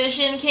Java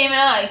edition came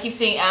out. I keep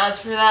seeing ads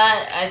for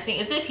that. I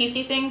think is it a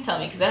PC thing? Tell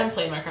me, because I haven't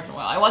played Minecraft in a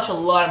while. I watch a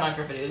lot of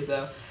Minecraft videos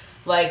though,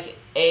 like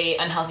a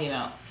unhealthy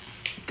amount.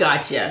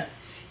 Gotcha.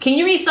 Can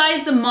you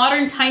resize the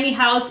modern tiny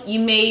house you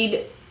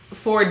made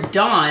for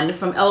Dawn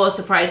from LO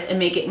Surprise and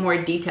make it more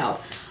detailed?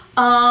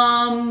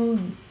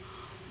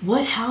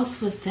 What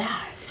house was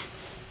that?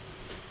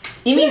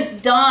 You mean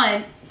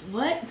Dawn?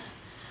 What?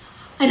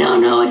 I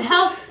don't know what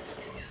house.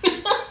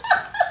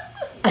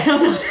 I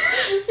don't know.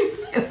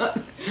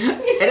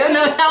 I don't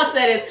know what house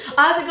that is.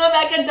 I'll have to go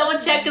back and double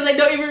check because I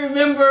don't even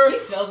remember He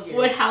smells weird.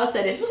 what house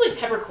that is. This was like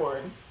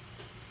peppercorn.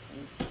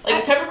 Like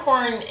if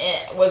peppercorn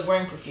was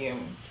wearing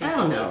perfume. I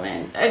don't know,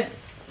 man.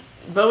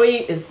 Bowie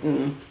is.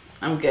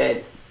 I'm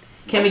good.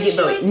 Can we get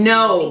Bowie?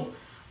 No.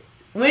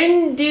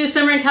 When do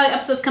Summer and Cali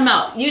episodes come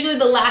out? Usually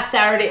the last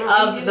Saturday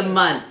of the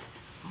month.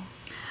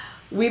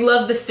 We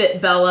love the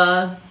fit,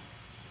 Bella.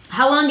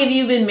 How long have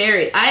you been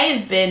married?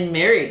 I've been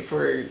married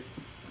for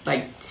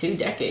like 2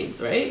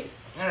 decades, right?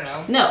 I don't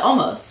know. No,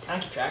 almost. I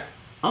don't keep track.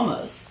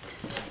 Almost.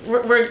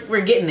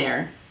 We're getting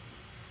there.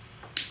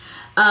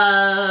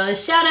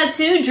 Shout out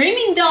to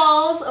Dreaming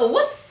Dolls.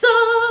 What's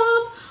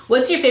up?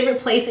 What's your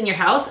favorite place in your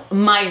house?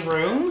 My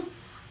room.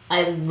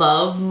 I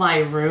love my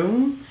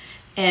room.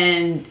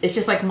 And it's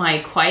just like my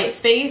quiet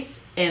space.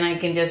 And I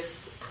can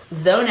just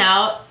zone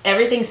out.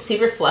 Everything's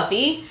super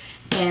fluffy.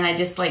 And I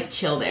just like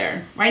chill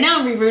there. Right now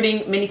I'm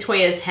rerouting Mini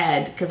Toya's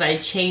head because I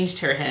changed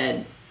her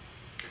head.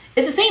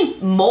 It's the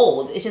same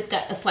mold. It's just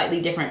got a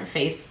slightly different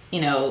face,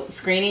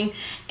 screening.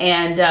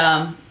 And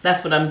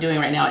that's what I'm doing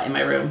right now in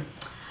my room.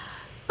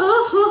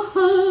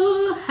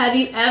 Oh, have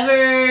you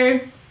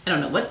ever, I don't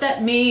know what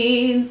that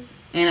means.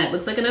 And it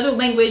looks like another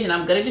language and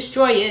I'm going to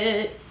destroy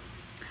it.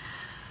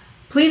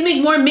 Please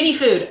make more mini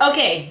food.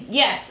 Okay,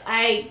 yes,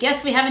 I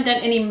guess we haven't done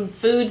any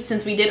food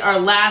since we did our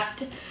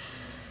last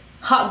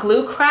hot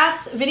glue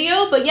crafts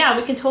video. But yeah,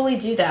 we can totally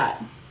do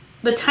that.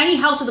 The tiny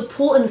house with a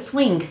pool and the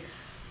swing.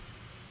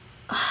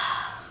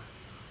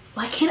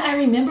 Why can't I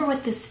remember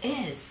what this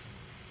is?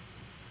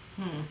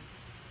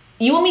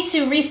 You want me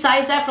to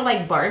resize that for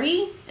like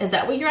Barbie? Is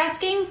that what you're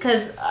asking?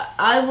 Because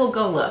I will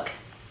go look.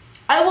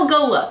 I will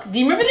go look. Do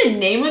you remember the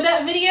name of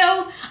that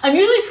video? I'm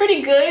usually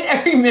pretty good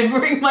at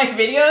remembering my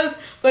videos,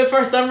 but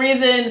for some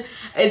reason,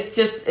 it's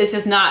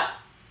just not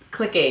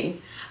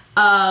clicking.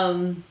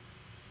 I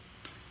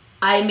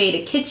made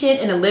a kitchen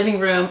and a living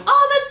room.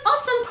 Oh, that's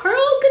awesome,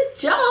 Pearl. Good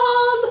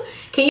job.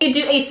 Can you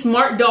do a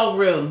smart doll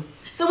room?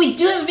 So we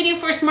do have a video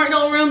for a smart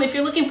doll room. If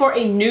you're looking for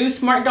a new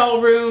smart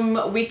doll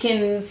room, we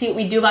can see what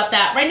we do about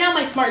that. Right now,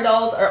 my smart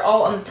dolls are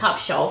all on the top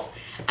shelf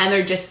and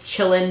they're just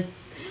chilling.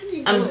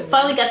 I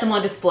finally got them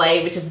on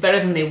display, which is better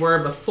than they were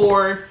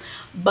before.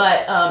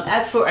 But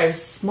as for a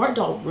smart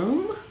doll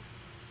room,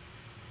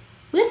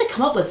 we have to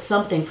come up with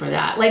something for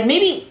that. Like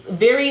maybe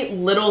very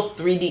little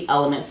 3D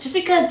elements, just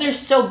because they're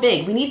so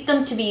big. We need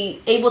them to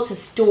be able to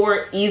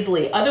store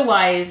easily.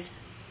 Otherwise,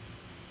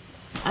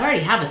 I already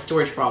have a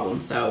storage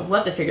problem, so we'll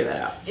have to figure that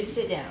out. Just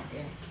sit down,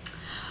 okay?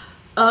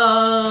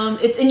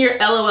 It's in your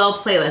LOL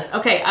playlist.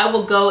 Okay, I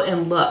will go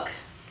and look.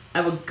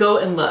 I will go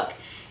and look.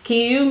 Can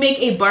you make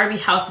a Barbie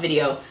house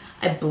video?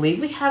 I believe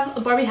we have a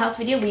Barbie house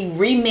video. We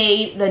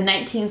remade the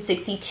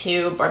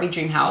 1962 Barbie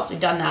Dream House. We've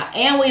done that.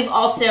 And we've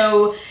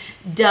also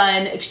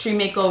done Extreme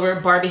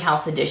Makeover Barbie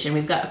House Edition.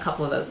 We've got a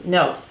couple of those.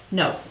 No.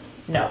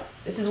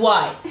 This is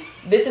why.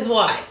 This is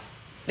why.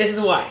 This is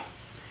why.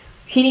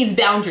 He needs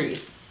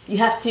boundaries. You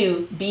have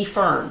to be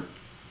firm.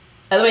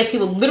 Otherwise, he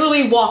will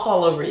literally walk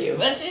all over you.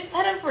 Why don't you just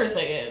pet him for a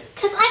second?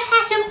 Because I've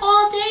had him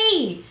all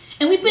day.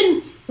 And we've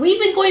been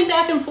going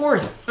back and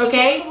forth,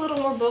 okay? It's a little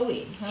more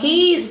Bowie. Huh?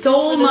 He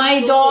stole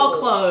my doll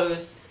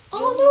clothes. Oh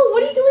no,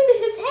 what are you doing to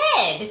his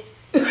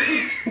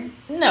head?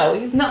 No,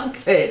 he's not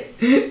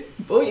good.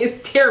 Bowie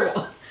is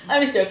terrible.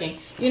 I'm just joking.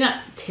 You're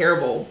not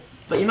terrible,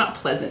 but you're not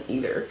pleasant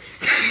either.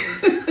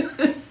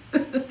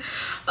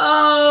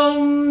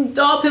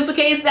 Doll pencil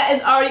case, that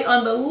is already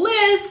on the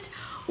list.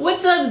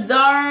 What's up,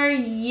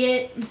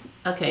 Zaryet?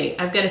 Okay,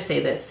 I've got to say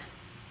this.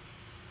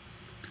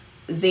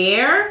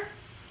 Zarian.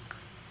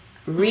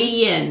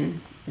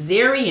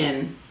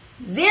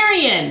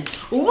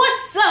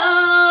 What's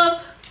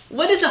up?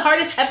 What is the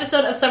hardest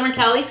episode of Summer and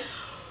Cali?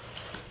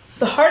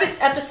 The hardest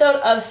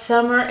episode of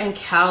Summer and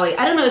Cali.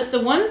 I don't know. It's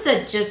the ones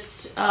that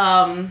just,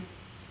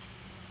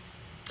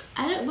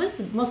 what's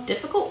the most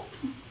difficult?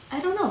 I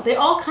don't know. They're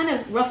all kind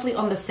of roughly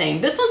on the same.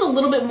 This one's a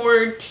little bit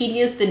more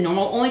tedious than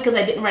normal, only because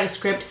I didn't write a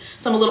script,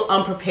 so I'm a little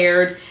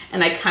unprepared,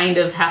 and I kind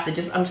of have to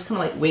I'm just kind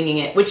of like winging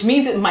it, which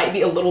means it might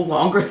be a little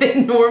longer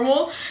than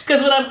normal,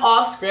 because when I'm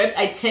off script,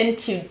 I tend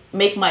to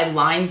make my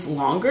lines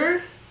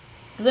longer.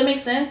 Does that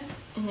make sense?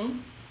 Mm-hmm.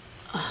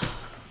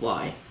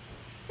 Why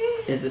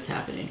is this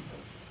happening?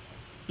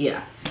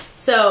 Yeah.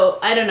 So,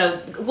 I don't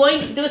know.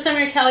 Do a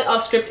Summer and Cali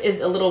off script is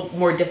a little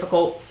more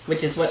difficult,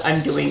 which is what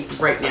I'm doing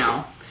right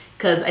now,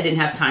 because I didn't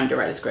have time to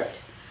write a script.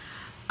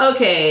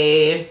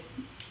 Okay,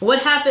 what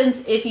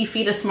happens if you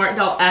feed a smart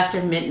doll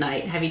after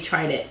midnight? Have you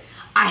tried it?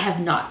 I have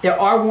not. There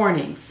are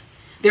warnings.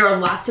 There are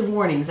lots of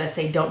warnings that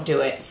say don't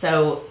do it.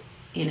 So,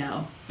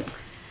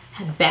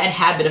 have a bad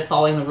habit of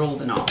following the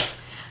rules and all.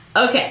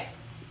 Okay,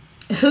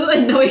 who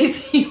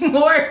annoys you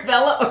more,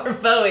 Bella or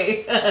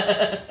Bowie?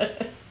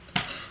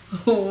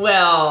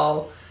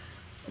 Well,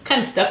 I'm kind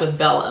of stuck with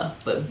Bella,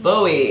 but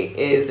Bowie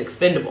is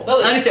expendable.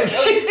 Bowie. I'm just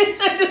joking.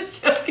 I'm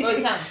just joking.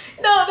 Bowie, come.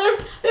 No,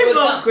 they're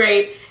both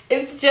great.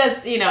 It's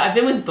just, you know, I've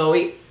been with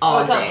Bowie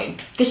all day.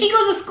 Because she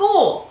goes to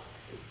school.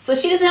 So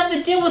she doesn't have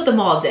to deal with them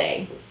all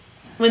day.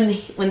 When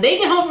they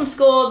get home from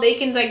school, they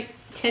can like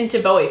tend to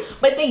Bowie.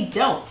 But they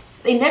don't.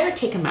 They never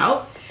take him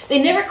out. They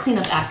never clean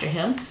up after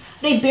him.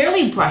 They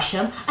barely brush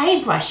him.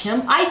 I brush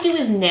him. I do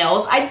his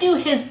nails. I do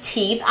his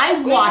teeth. I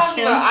wash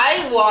him.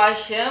 I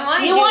wash him.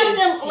 You washed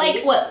him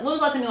like what? When was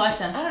the last time you washed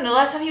him? I don't know.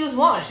 Last time he was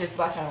washed. It's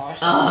the last time I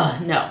washed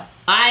him. No.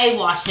 I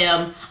wash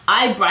him.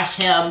 I brush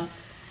him.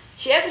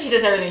 She acts like she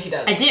does everything she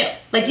does. I do.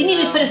 Like, you didn't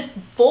even put his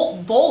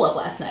bowl up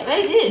last night.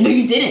 I did. No,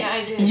 you didn't. Yeah,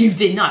 I did. You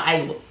did not.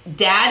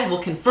 Dad will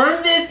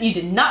confirm this. You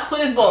did not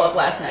put his bowl up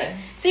last night.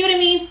 See what I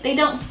mean? They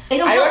don't I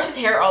help. brush his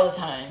hair all the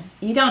time.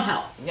 You don't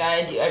help. Yeah,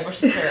 I do. I brush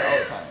his hair all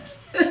the time.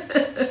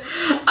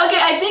 Okay,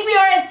 I think we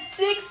are at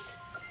 6.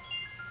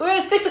 We're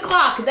at 6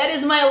 o'clock. That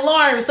is my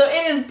alarm. So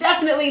it is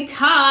definitely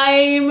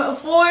time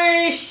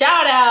for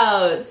shout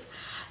outs.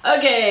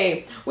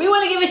 Okay, we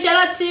want to give a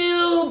shout out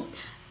to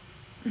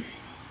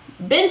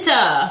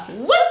Binta.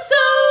 What's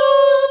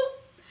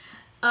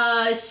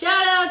up?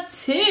 Shout out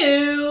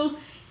to,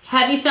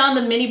 have you found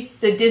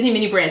the Disney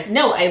mini brands?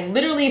 No, I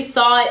literally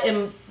saw it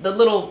in the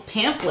little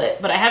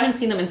pamphlet, but I haven't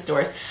seen them in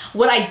stores.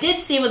 What I did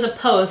see was a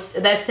post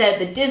that said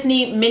the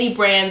Disney mini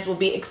brands will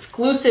be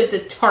exclusive to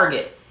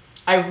Target.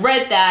 I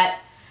read that.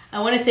 I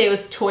want to say it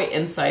was Toy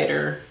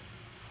Insider.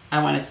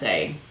 I want to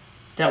say.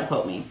 Don't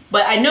quote me.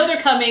 But I know they're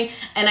coming,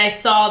 and I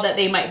saw that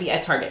they might be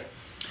at Target.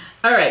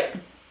 All right.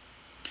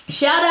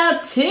 Shout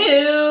out to...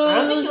 I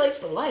don't think he likes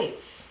the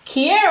lights.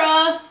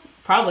 Kiera.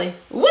 Probably.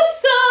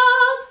 What's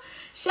up?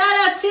 Shout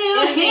out to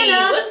Izzy,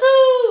 Hannah. what's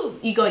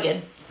up? You go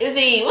again.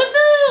 Izzy, what's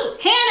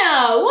up?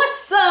 Hannah,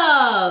 what's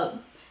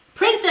up?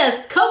 Princess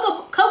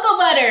Cocoa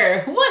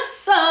Butter,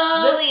 what's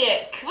up?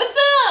 Liliac, what's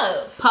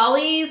up?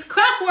 Polly's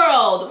Craft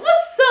World,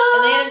 what's up?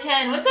 Atlanta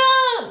 10, what's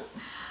up?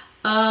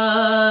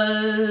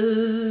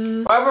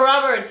 Barbara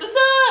Roberts, what's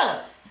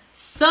up?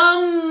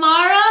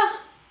 Samara,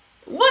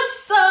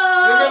 what's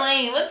up? River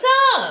Lane, what's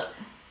up?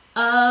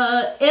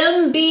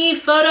 MB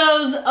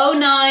Photos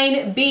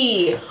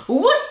 09B,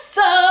 what's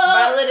up?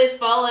 Violet is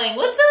falling,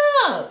 what's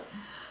up?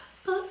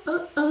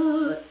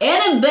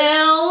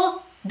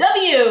 Annabelle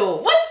W,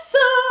 what's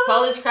up?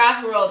 Polly's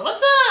Craft World,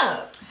 what's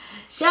up?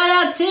 Shout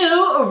out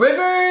to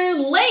River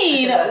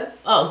Lane.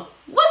 Oh,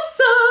 what's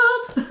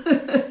up?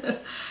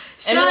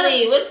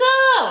 Emily, what's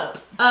up?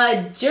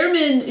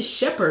 German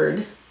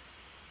Shepherd.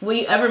 Will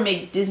you ever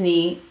make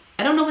Disney?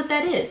 I don't know what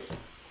that is.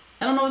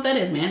 I don't know what that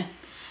is, man.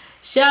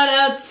 Shout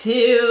out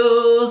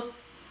to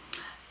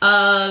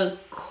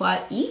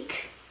Quaik.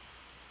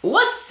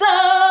 What's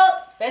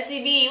up?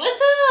 Bessie B,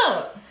 what's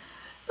up?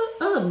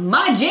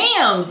 My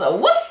Jams.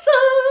 What's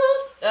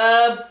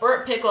up?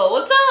 Burt Pickle,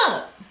 what's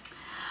up?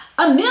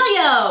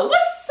 Amelia.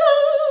 What's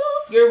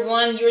up? You're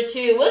 1, you're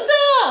 2, what's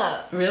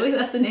up? Really?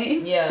 That's the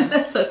name? Yeah.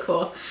 That's so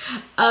cool.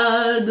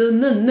 McKenna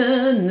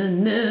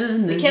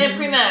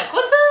Premack,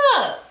 what's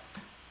up?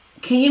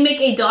 Can you make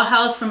a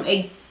dollhouse from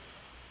a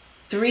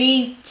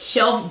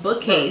 3-shelf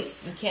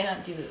bookcase? You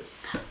cannot do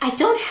this. I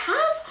don't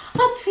have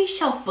a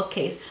 3-shelf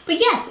bookcase. But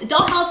yes,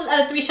 dollhouses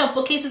out of 3-shelf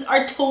bookcases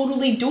are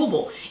totally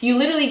doable. You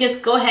literally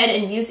just go ahead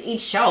and use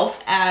each shelf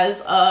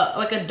as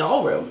like a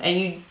doll room. And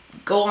you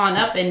go on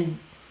up and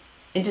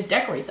just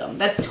decorate them.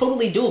 That's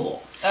totally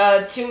doable.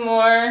 2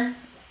 more.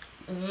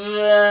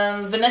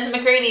 Vanessa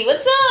McCready,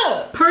 what's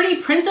up? Purdy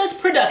Princess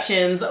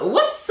Productions,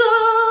 what's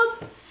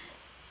up?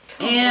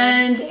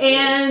 And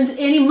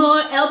any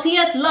more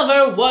LPS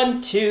Lover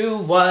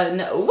 121,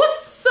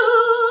 what's up?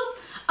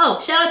 Oh,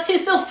 shout out to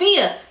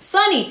Sophia,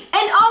 Sunny,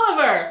 and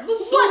Oliver.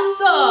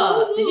 What's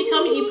up? Did you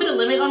tell me you put a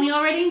limit on me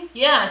already?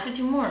 Yeah, I said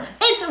 2 more.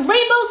 It's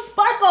Rainbow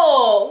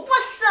Sparkle.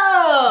 What's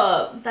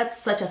up? That's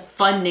such a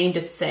fun name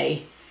to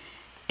say.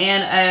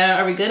 And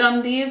are we good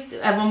on these?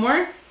 I have one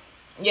more?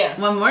 Yeah.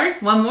 One more?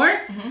 One more?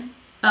 Mm-hmm.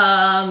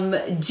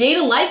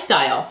 Jada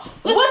Lifestyle.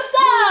 What's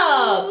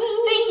up?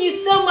 Thank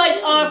you so much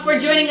for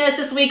joining us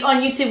this week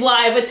on YouTube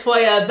Live with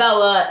Toya,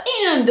 Bella,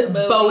 and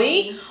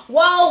Bowie.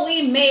 While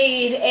we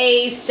made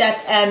a step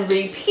and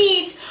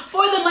repeat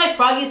for the My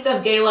Froggy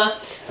Stuff Gala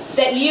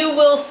that you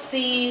will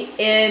see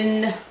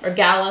in, or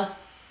Gala,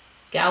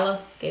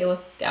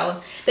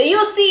 that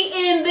you'll see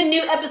in the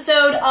new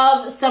episode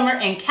of Summer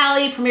and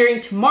Callie, premiering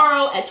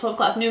tomorrow at 12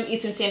 o'clock noon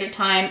Eastern Standard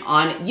Time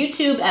on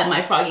YouTube at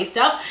My Froggy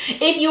Stuff.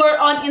 If you are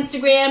on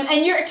Instagram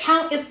and your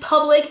account is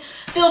public,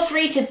 feel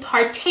free to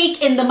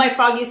partake in the My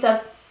Froggy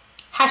Stuff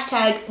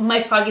hashtag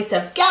My Froggy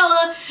Stuff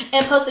Gala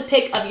and post a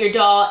pic of your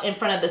doll in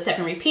front of the step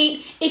and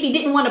repeat. If you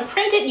didn't want to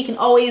print it, you can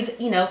always,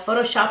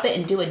 Photoshop it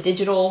and do a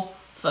digital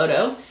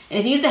photo. And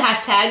if you use the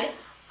hashtag,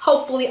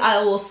 hopefully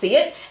I will see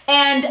it,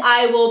 and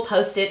I will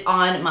post it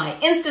on my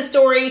Insta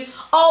story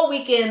all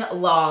weekend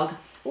long.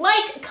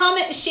 Like,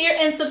 comment, share,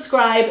 and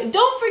subscribe.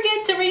 Don't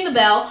forget to ring the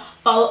bell.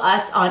 Follow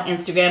us on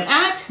Instagram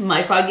at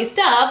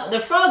MyFroggyStuff, the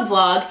Frog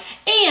Vlog,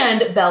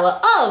 and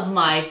Bella of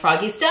My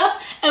Froggy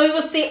Stuff. And we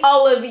will see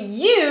all of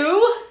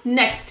you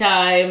next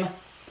time.